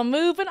 Okay, so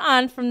moving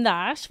on from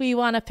that, we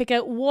want to pick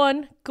out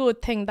one good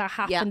thing that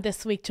happened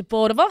this week to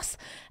both of us.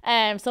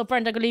 So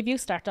Brenda, I'm going to leave you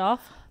start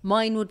off.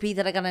 Mine would be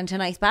that I got into a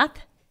nice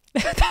bath.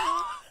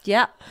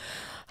 Yeah.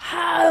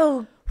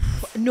 How?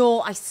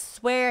 No, I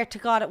swear to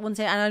God at one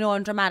stage, and I know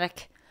I'm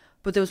dramatic,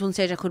 but there was one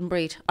stage I couldn't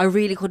breathe. I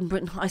really couldn't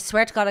breathe. I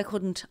swear to God I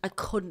couldn't.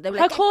 They were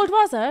like, how cold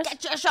was it?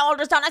 Get your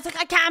shoulders down. I was like,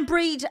 I can't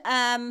breathe.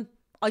 I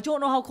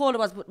don't know how cold it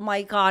was, but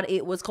my God,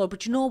 it was cold.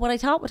 But you know what I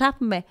thought would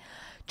happen to me?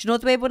 Do you know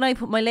the way when I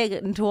put my leg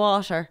into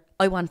water,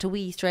 I want to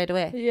wee straight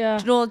away? Yeah.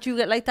 Do you know, do you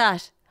get like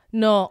that?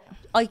 No.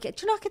 Do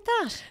you not get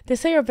that? They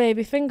say your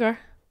baby finger.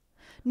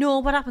 No,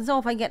 what happens now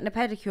if I'm getting a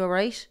pedicure,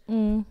 right?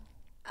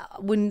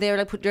 When they're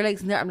like, put your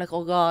legs in there, I'm like,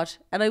 oh God.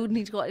 And I wouldn't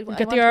need to go.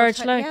 Get the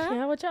urge, like,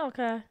 yeah, would you?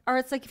 Okay. Or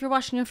it's like if you're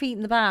washing your feet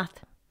in the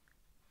bath.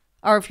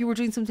 Or if you were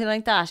doing something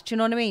like that. Do you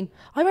know what I mean?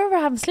 I remember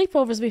having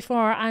sleepovers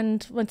before,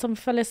 and when someone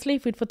fell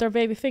asleep, we'd put their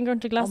baby finger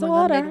into a glass of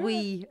water. God,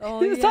 wee.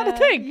 Oh, is that a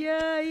thing?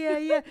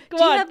 Yeah.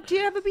 Do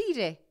you have a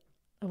bidet?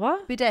 A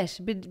what?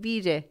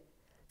 Bidet.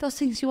 Those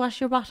things you wash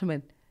your bottom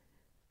in.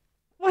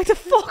 Why the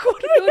fuck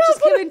would you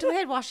just get into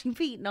bed washing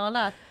feet and all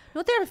that?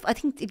 No, I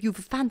think if you have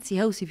a fancy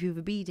house, if you have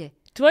a bidet.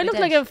 Do I look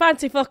like a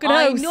fancy fucking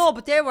house? I know,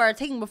 but there were a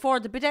thing before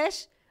the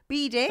bidet.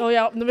 B-Day. Oh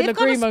yeah, in the middle of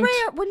Greenmount.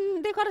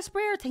 When they've got a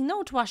sprayer thing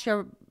now to wash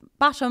your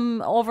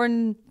bottom over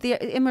in the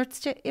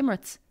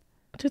Emirates.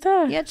 Do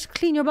that? Yeah, just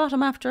clean your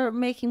bottom after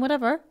making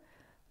whatever.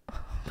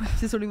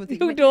 This only one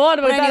thing. You don't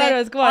about that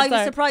anyways. Go on, I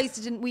was surprised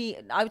it didn't wee.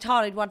 I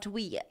thought I'd want to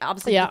wee.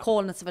 Obviously the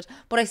coldness of it.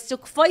 But I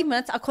stuck 5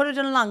 minutes. I could have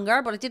done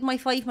longer, but I did my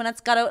 5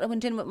 minutes, got out, I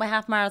went in with my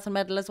half marathon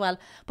medal as well.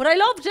 But I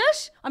loved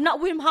it. I'm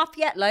not Wim Hof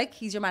yet, like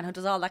he's your man who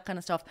does all that kind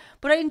of stuff.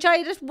 But I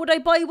enjoyed it. Would I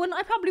buy one?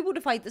 I probably would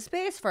if I had the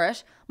space for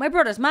it. My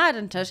brother's mad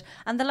into it.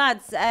 And the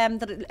lads,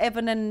 that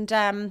Evan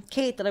and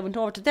Kate that I went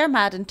over to, they're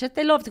mad into it.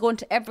 They love to go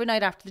into every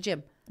night after the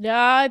gym.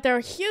 Yeah,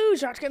 they're huge.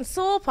 They're getting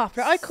so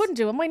popular. I couldn't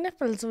do it. My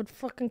nipples would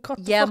fucking cut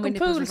the fucking my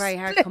nipples pool. were very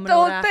hard coming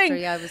out after.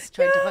 Yeah, I was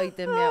trying to hide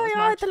them. Yeah, it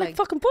was they're like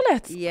fucking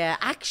bullets. Yeah,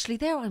 actually,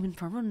 there I went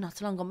for a run not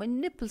so long ago. My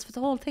nipples for the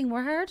whole thing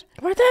were hard.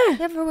 Were they?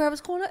 Everywhere I was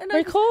going. And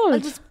very cold. I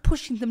was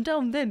pushing them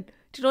down then.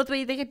 Do you know the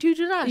way they get you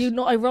to do that? You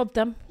know, I rubbed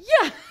them.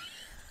 Yeah.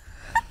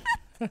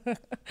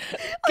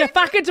 Get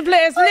back into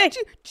place, Nick.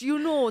 Do you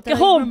know that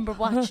I remember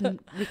watching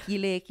Ricky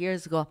Lake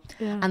years ago,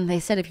 and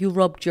they said if you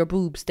rubbed your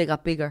boobs, they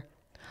got bigger.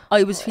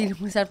 I was feeling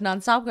myself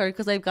non-stop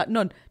because I've got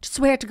none. Just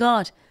swear to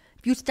God,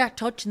 if you start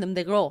touching them,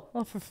 they grow.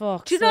 Oh, for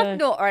fuck's sake. Do you not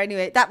know? Or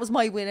anyway, that was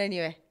my win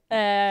anyway.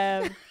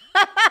 I'll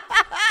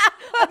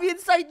be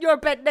inside your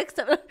bed next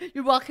time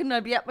you're walking and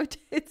I'll be at my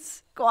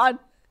tits. Go on.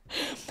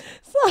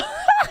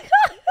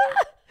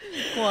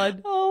 Go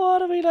on. Oh,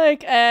 what are we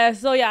like?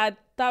 So yeah,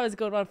 that was a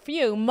good one for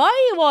you.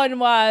 My one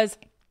was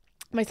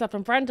myself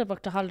and Brenda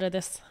booked a holiday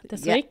this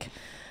week.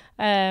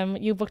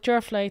 You booked your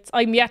flights.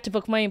 I'm yet to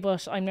book mine,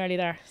 but I'm nearly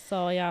there.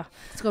 So yeah,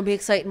 it's going to be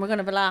exciting. We're going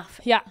to have a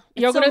laugh. Yeah,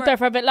 you're going out there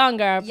for a bit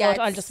longer, but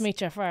I'll just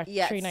meet you for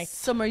 3 nights.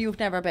 Somewhere you've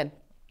never been.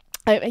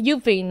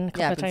 You've been a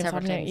couple of times,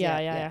 haven't you?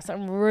 Yeah. So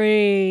I'm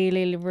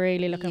really,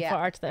 really looking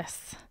forward to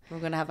this. We're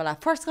going to have a laugh.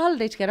 First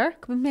holiday together.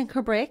 Come and make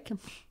her break.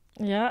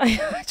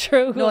 Yeah,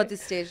 true. No, at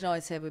this stage, no,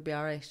 I'd say we'd be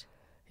all right.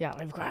 Yeah,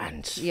 we're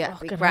grand. Yeah,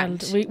 we're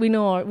grand. We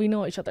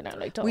know each other now,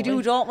 like, don't we? We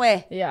do, don't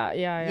we?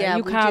 Yeah.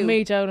 You calm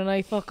me down and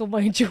I fucking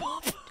wind you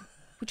up.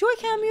 Would you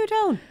calm you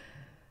down?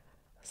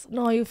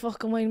 No, you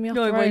fucking wind me up.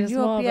 No, I wind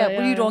you up,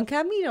 But you don't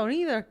calm me down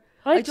either.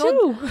 I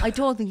do. I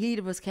don't think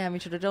either of us calm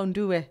each other down,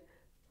 do we?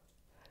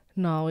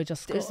 No, we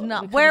just There's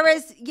not.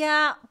 Whereas,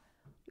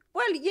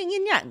 well, yin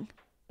and yang.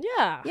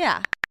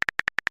 Yeah.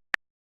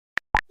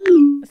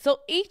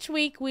 So each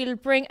week we'll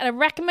bring a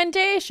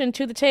recommendation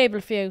to the table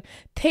for you.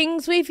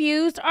 Things we've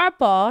used or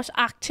bought,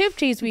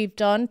 activities we've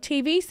done,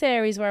 TV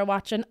series we're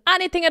watching,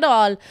 anything at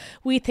all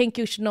we think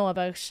you should know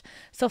about.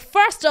 So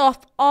first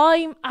off,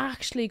 I'm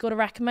actually going to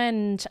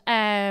recommend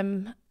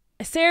a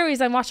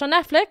series I'm watching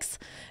on Netflix.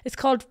 It's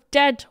called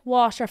Dead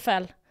Water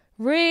Fell.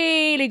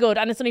 Really good,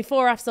 and it's only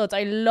 4 episodes.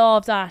 I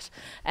love that.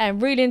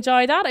 Really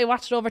enjoyed that. I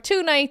watched it over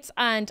 2 nights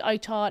and I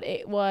thought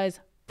it was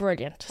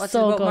brilliant. What's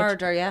so it about good.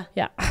 Murder, yeah?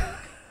 Yeah.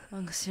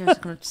 I'm seriously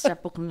going to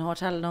start booking the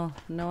hotel. No,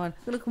 I'm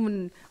going to come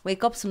and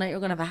wake up tonight. You're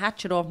going to have a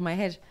hatchet over my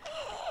head.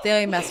 The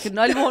eye mask.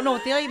 I won't know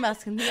what the eye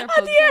mask and the earplugs.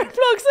 And the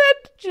earplugs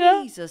in.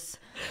 Yeah. Jesus.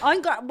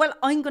 I'm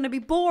going to be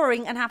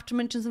boring and have to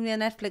mention something on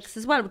Netflix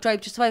as well. Drive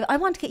to Survive. I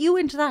want to get you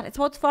into that. It's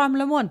about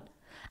Formula 1.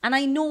 And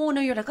I know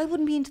now you're like, I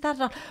wouldn't be into that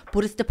at all.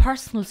 But it's the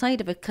personal side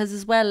of it. Because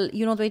as well,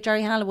 you know the way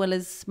Jerry Halliwell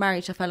is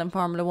married to a fella in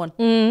Formula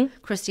 1.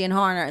 Christian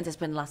Horner. And there's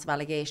been lots of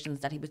allegations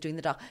that he was doing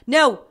the doc.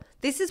 No,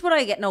 this is what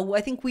I get. No,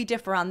 I think we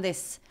differ on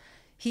this.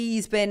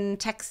 He's been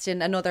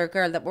texting another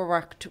girl that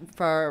worked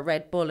for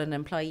Red Bull, an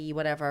employee,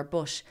 whatever.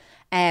 But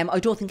I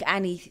don't think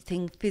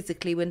anything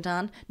physically went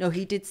on. No,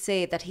 he did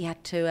say that he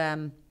had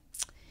to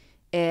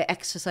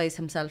exercise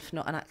himself.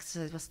 Not an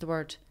exercise, what's the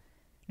word?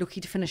 Look,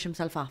 he'd finish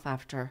himself off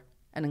after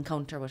an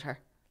encounter with her.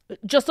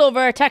 Just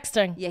over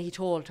texting? Yeah, he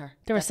told her.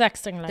 They were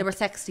sexting. Like. They were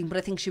sexting, but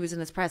I think she was in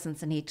his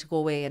presence and he had to go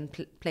away and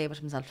play with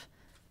himself.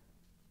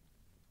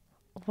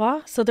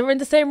 What? So they were in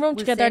the same room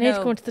together and he had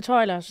to go into the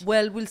toilet?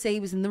 Well, we'll say he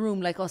was in the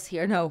room like us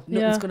here now.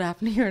 Nothing's going to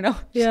happen here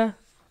now. Yeah.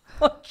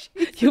 Oh,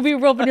 you'll be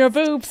rubbing your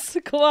boobs.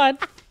 Go on.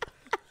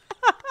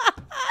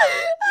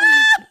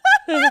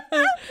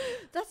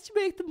 That's to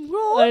make them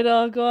grow. I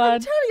know, go on. I'm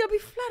telling you, I'll be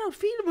flat out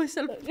feeling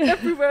myself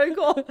everywhere I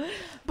go.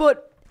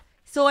 But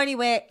so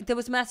anyway, there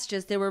was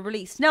messages, they were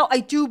released. Now, I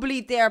do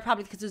believe they are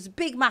probably because there's a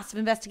big, massive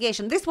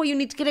investigation. This is why you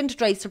need to get into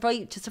to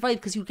survive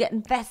because you get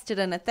invested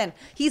in it then.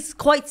 He's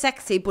quite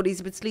sexy, but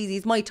he's a bit sleazy.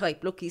 He's my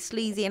type. Look, he's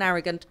sleazy and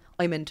arrogant.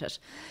 I'm into it.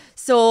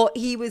 So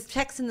he was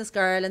texting this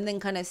girl and then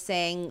kind of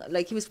saying,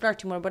 like, he was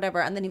flirting or whatever.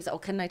 And then he was like, oh,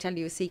 can I tell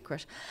you a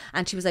secret?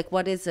 And she was like,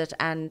 what is it?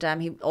 And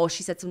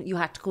she said something, you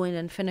had to go in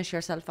and finish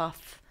yourself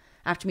off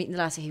after meeting the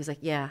last day. He was like,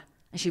 yeah.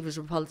 And she was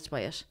repulsed by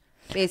it.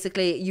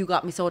 Basically, you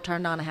got me so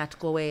turned on, I had to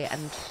go away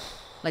and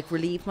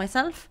relieve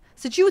myself.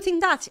 So do you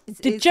think that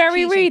did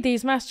Jerry read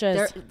these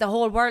messages? The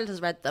whole world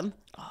has read them.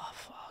 Oh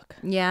fuck.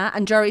 Yeah,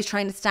 and Jerry's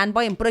trying to stand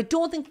by him, but I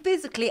don't think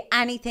physically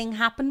anything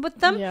happened with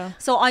them. Yeah.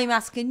 So I'm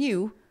asking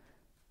you,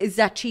 is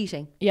that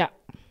cheating? Yeah.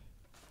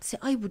 See,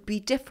 I would be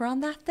different on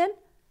that then.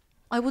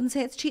 I wouldn't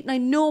say it's cheating. I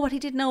know what he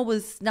did now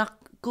was not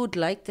good,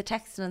 like the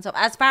texting and stuff.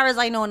 As far as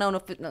I know now,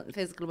 nothing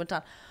physical went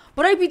on.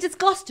 But I'd be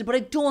disgusted, but I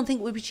don't think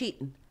it would be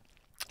cheating.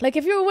 Like,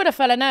 if you were with a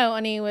fella now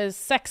and he was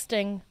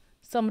sexting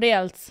somebody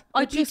else,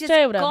 I'd be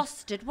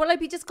disgusted. Well, I'd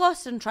be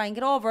disgusted and try and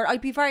get over it.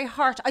 I'd be very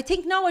hurt. I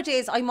think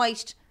nowadays I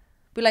might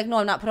be like, no,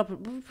 I'm not put up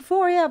with it.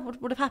 Before, yeah,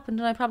 it would have happened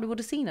and I probably would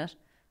have seen it.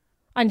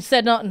 And you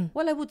said nothing?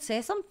 Well, I would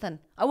say something.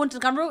 I wouldn't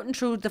have gone rooting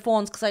through the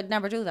phones because I'd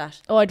never do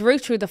that. Oh, I'd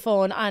root through the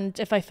phone, and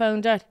if I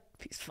found out,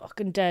 he's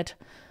fucking dead.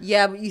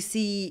 Yeah, but you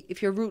see,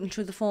 if you're rooting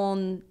through the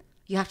phone,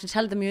 you have to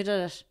tell them you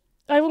did it.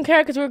 I wouldn't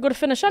care because we were going to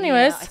finish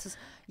anyways.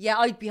 Yeah,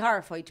 I'd be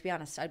horrified, to be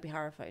honest. I'd be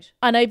horrified.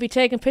 And I'd be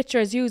taking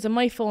pictures using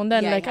my phone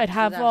then. Like, I'd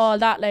have all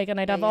that, like, and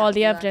I'd have all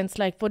the evidence,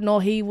 like, but no,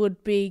 he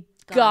would be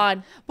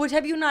gone. But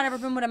have you not ever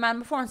been with a man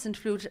before and sent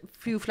a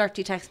few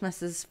flirty text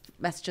messages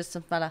to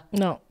some fella?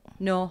 No.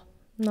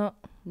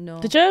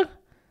 Did you?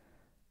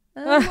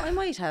 I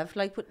might have,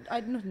 like, but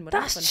I nothing would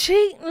happen. That's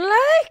cheating,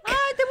 like.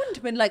 They wouldn't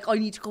have been like, I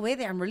need to go away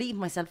there and relieve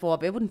myself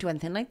of it. I wouldn't do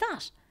anything like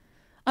that.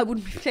 I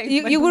wouldn't be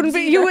playing. You wouldn't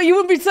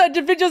be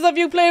sending pictures of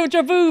you playing with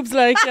your boobs,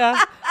 like.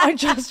 I'm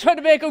just trying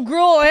to make them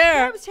grow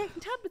hair. I was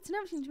taking tablets and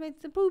everything to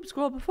make the boobs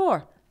grow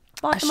before.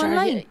 Bought them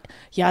online.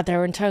 Yeah,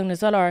 they're in town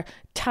as well, or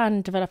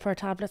tan developer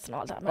tablets and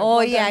all that.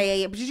 Oh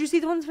yeah. But did you see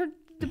the ones for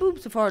the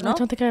boobs before? No, I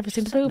don't think I ever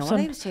seen the boobs. No,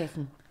 I was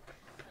taking.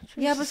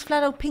 Yeah, it was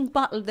flat out pink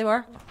bottle. They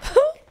were.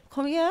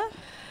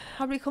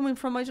 Probably coming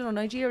from, I don't know,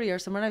 Nigeria or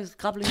somewhere. I was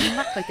gobbling them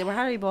back like they were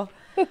Haribo.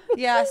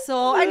 Yeah,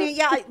 so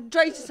anyway,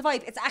 Drive to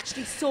Survive. It's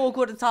actually so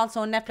good. It's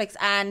also on Netflix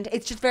and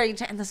it's just very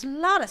intense. And there's a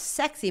lot of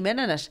sexy men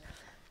in it.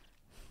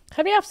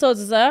 How many episodes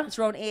is there? It's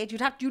around 8.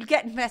 You'll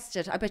get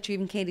invested. I bet you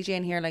even Katie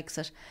Jane here likes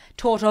it.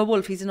 Total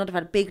Wolf, he's another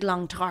fella, big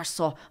long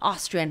torso,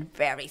 Austrian,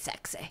 very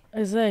sexy.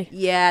 Is he?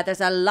 Yeah,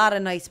 there's a lot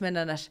of nice men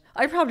in it.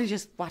 I'd probably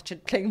just watch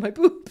it playing my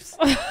boobs.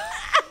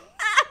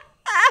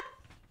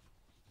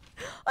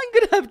 I'm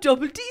going to have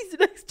double D's the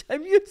next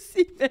time you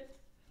see me.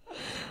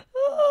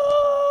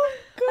 Oh,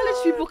 God. I'll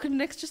let you book an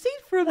extra seat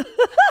for him.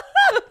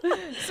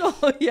 So,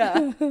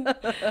 yeah.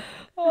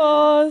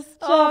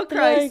 Oh,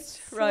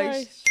 Christ.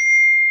 Right.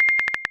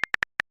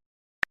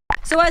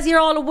 So as you're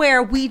all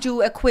aware, we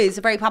do a quiz,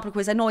 a very popular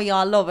quiz. I know you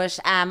all love it,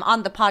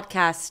 on the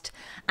podcast.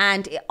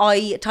 And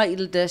I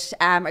titled it,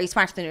 Are You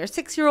Smarter Than Your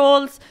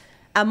 6-year-olds?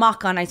 A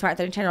mock on Are You Smarter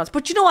Than Your 10-year-olds?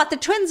 But you know what? The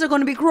trends are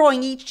going to be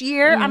growing each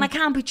year. And I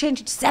can't be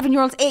changing to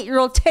 7-year-olds,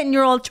 8-year-olds,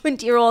 10-year-olds,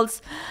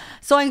 20-year-olds.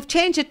 So I've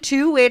changed it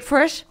to, wait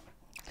for it.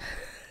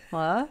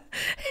 What?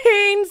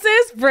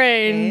 Haynes's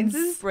brains.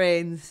 Haynes's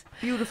brains.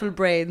 Beautiful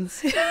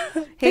brains.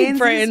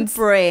 Haynes's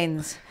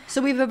brains.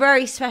 So we have a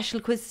very special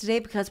quiz today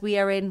because we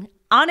are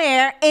on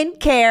air, in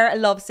care. I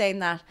love saying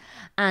that.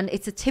 And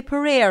it's a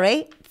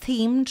Tipperary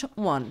themed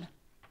one.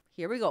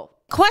 Here we go.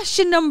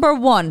 Question number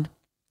 1.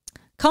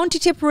 County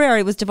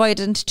Tipperary was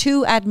divided into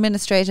 2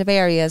 administrative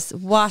areas.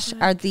 What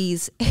are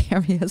these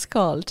areas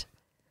called?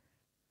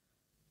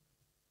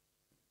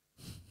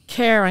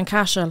 Care and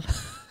Cashel.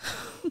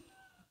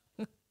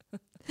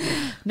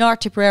 North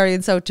Tipperary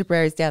and South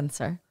Tipperary is the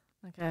answer.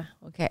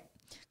 Okay.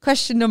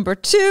 Question number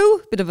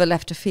 2. Bit of a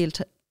left of field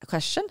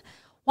question.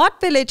 What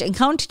village in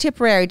County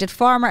Tipperary did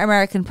former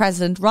American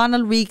President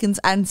Ronald Reagan's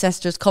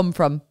ancestors come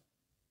from?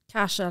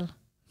 Cashel.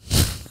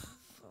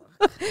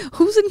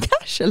 Who's in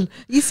Cashel?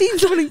 You seen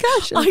someone in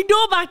Cashel? I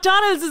know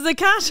McDonald's is a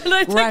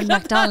Cashel. Grand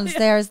McDonald's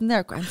there, isn't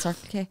there? Grand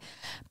Circle K.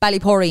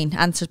 Ballyporeen.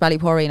 Answers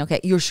Ballyporeen. Okay,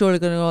 you're surely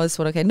going to know this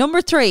one. Okay,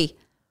 number 3.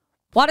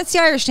 What is the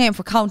Irish name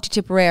for County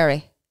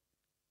Tipperary?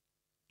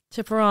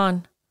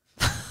 Tipperon.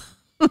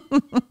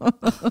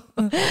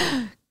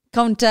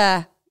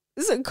 Counta.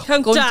 Is it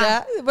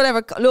Counta?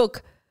 Whatever.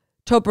 Look,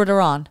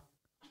 Tubberdaron.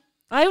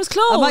 I was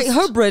close.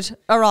 Hybrid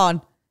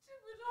Aron.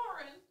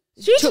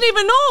 She didn't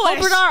even know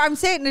it. I'm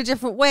saying it in a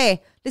different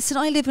way. Listen,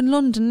 I live in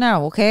London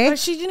now, okay? But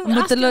she didn't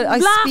laugh,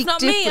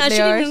 not me. I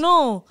didn't even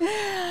know.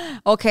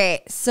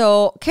 Okay,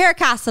 so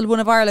Carecastle, one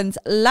of Ireland's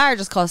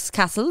largest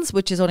castles,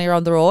 which is only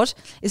around the road,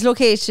 is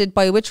located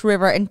by which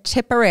river in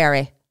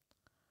Tipperary?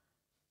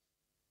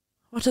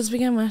 What does it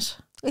begin with?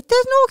 There's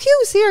no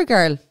cues here,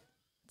 girl.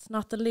 It's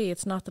not the Lee,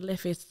 it's not the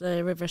Liffey, it's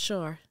the River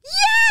Shore.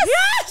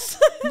 Yes!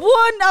 1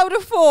 out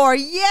of 4,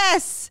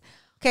 yes!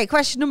 Okay,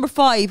 question number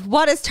 5.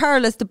 What is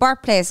Thurles the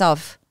birthplace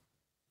of?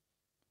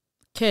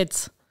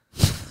 Kids.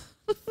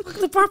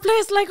 The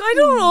birthplace, like, I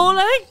don't know,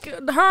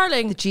 like,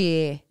 hurling. The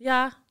GA.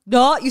 Yeah.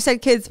 No, you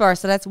said kids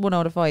first, so that's 1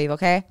 out of 5,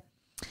 okay?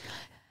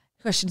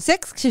 Question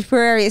 6.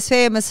 Tipperary is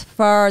famous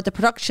for the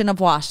production of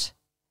what?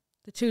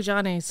 The 2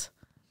 Johnnies.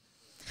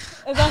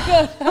 Is that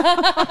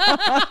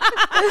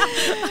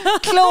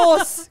good?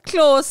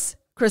 Close,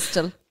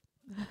 Crystal.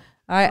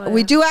 All right,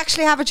 we do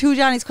actually have a 2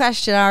 Johnnies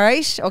question, all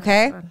right?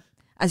 Okay.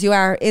 As you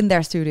are in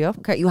their studio.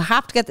 Okay, you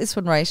have to get this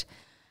one right.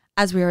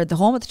 As we are at the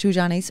home of the 2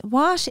 Johnnies,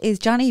 what is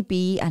Johnny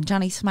B and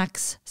Johnny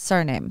Smack's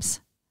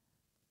surnames?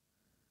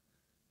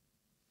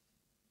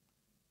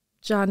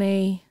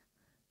 Johnny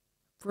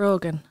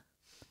Brogan.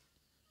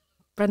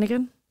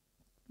 Brennigan?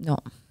 No.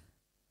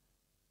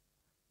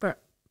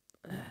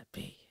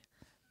 B.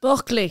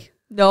 Buckley.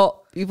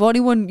 No, you've only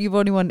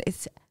one.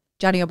 It's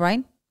Johnny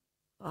O'Brien.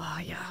 Oh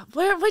yeah.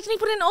 Why didn't he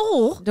put in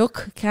O?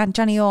 Look, can't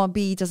Johnny O and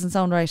B doesn't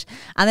sound right.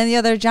 And then the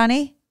other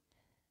Johnny?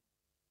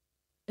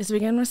 Is it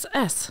begin with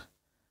S?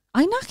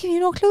 I'm not giving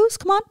you no clues.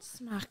 Come on.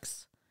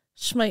 Smacks.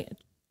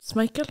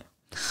 Schmeichel.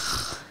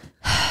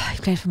 He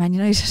played for Man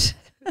United.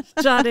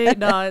 Johnny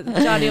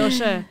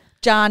O'Shea.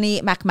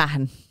 Johnny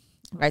McMahon.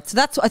 Right,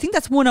 so I think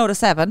that's 1 out of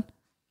 7.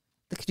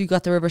 You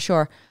got the River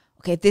Shore.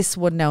 Okay, this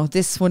one, no.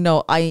 This one,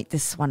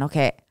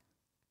 okay.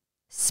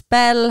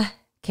 Spell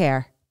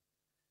care.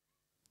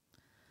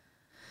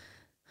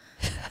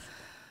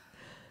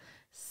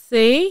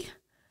 C.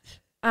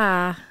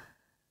 I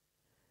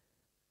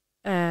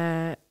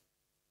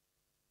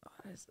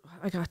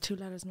got 2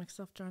 letters mixed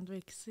up during the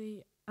week.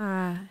 C.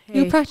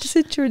 You practice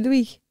it during the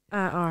week.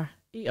 R.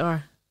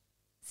 E-R.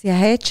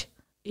 C-A-H.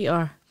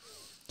 E-R.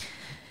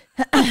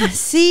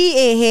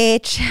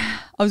 C-A-H.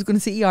 I was going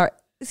to say E-R.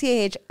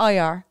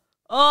 C-A-H-I-R.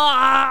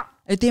 Oh!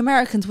 The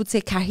Americans would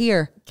say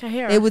Cahir.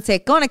 Cahir. They would say,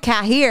 gonna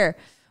Cahir.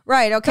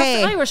 Right,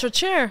 okay. That's Irish for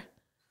chair.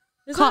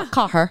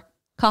 Cahir.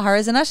 Cahir,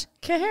 isn't it?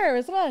 Cahir,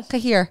 isn't it?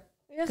 Cahir.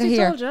 Yes,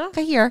 Cahir. I told you.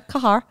 Cahir.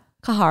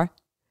 Cahir.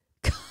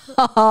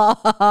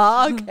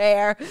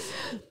 Cahir.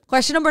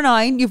 Question number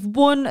 9. You've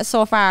won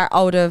so far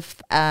out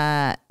of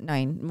 8.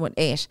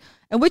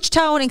 In which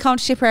town in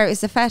County Tipperary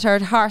is the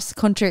Fettered Horse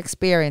Country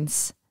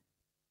Experience?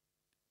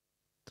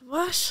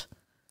 What?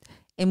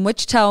 In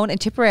which town in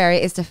Tipperary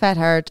is the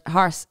Fettered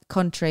Horse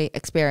Country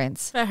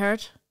Experience?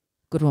 Fettered.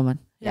 Good woman.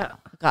 Yeah.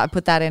 Got to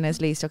put that in as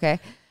least, okay?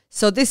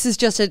 So this is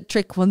just a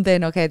trick one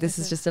then, okay? This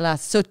is just the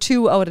last. So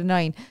 2 out of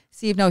 9.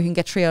 See if now you can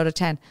get 3 out of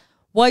 10.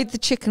 Why did the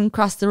chicken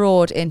cross the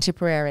road in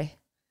Tipperary?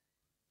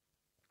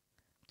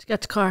 To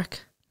get to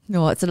Cork.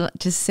 No,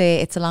 just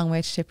say it's a long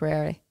way to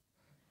Tipperary.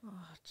 Oh,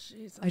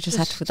 jeez. I just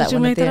had to put that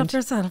one at the end. Did you make that end. up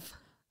yourself?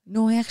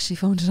 No, I actually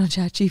found it on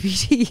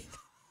ChatGPT.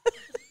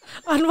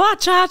 On what?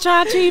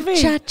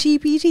 ChatGPT?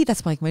 ChatGPT,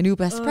 that's like my new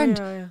best friend.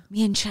 Yeah.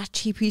 Me and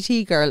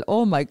ChatGPT, girl.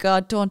 Oh my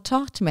God, don't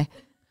talk to me.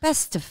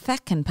 Best of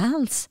feckin'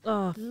 pals.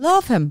 Oh.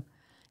 Love him.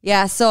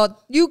 Yeah, so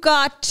you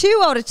got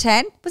 2 out of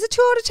 10. Was it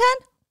 2 out of 10?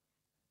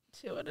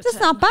 2 out of 10. That's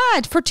not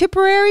bad for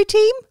Tipperary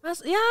team.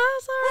 That's all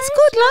right. That's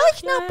good,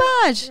 like, not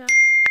bad. Yeah.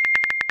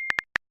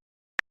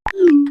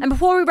 And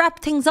before we wrap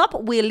things up,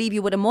 we'll leave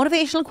you with a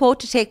motivational quote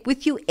to take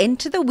with you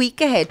into the week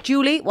ahead.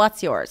 Julie,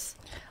 what's yours?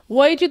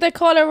 Why do they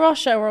call it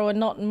rush hour when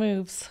nothing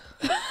moves?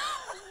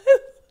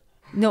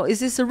 No,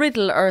 is this a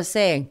riddle or a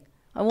saying?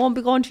 I won't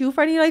be going to you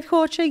for any life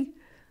coaching.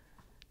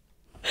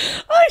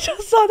 I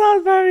just thought that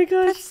was very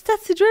good.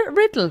 That's a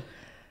riddle.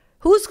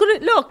 Who's going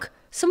to... Look,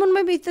 someone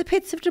might be at the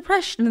pits of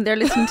depression and they're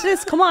listening to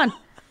this. Come on.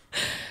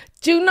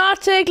 Do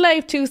not take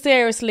life too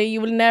seriously. You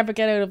will never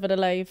get out of it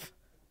alive.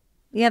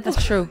 Yeah,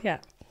 that's true. Yeah.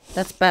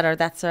 That's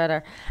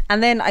better.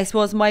 And then I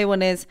suppose my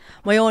one is,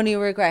 my only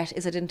regret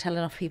is I didn't tell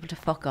enough people to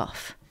fuck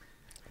off.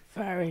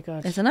 Very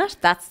good. Isn't it?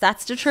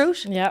 That's the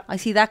truth. Yeah. I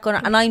see that going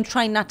on. And I'm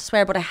trying not to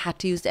swear, but I had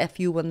to use the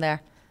FU one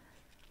there.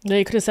 No,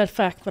 you could have said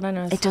feck, but I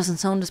know. It doesn't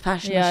sound as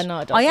passionate. Yeah, no,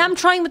 it doesn't. I am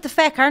trying with the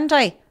feck, aren't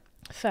I?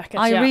 Feck it,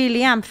 I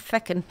really am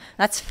fecking.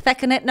 That's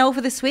fecking it now for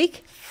this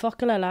week.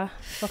 Fuck-a-lala.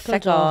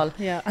 Feck all.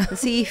 Yeah. We'll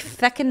see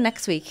fecking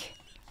next week.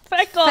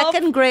 Feck off.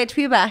 Fecking great to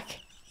be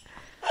back.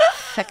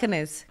 Fecking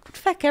is. Put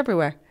feck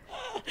everywhere.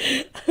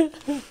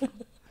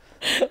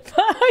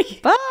 Bye.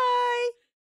 Bye.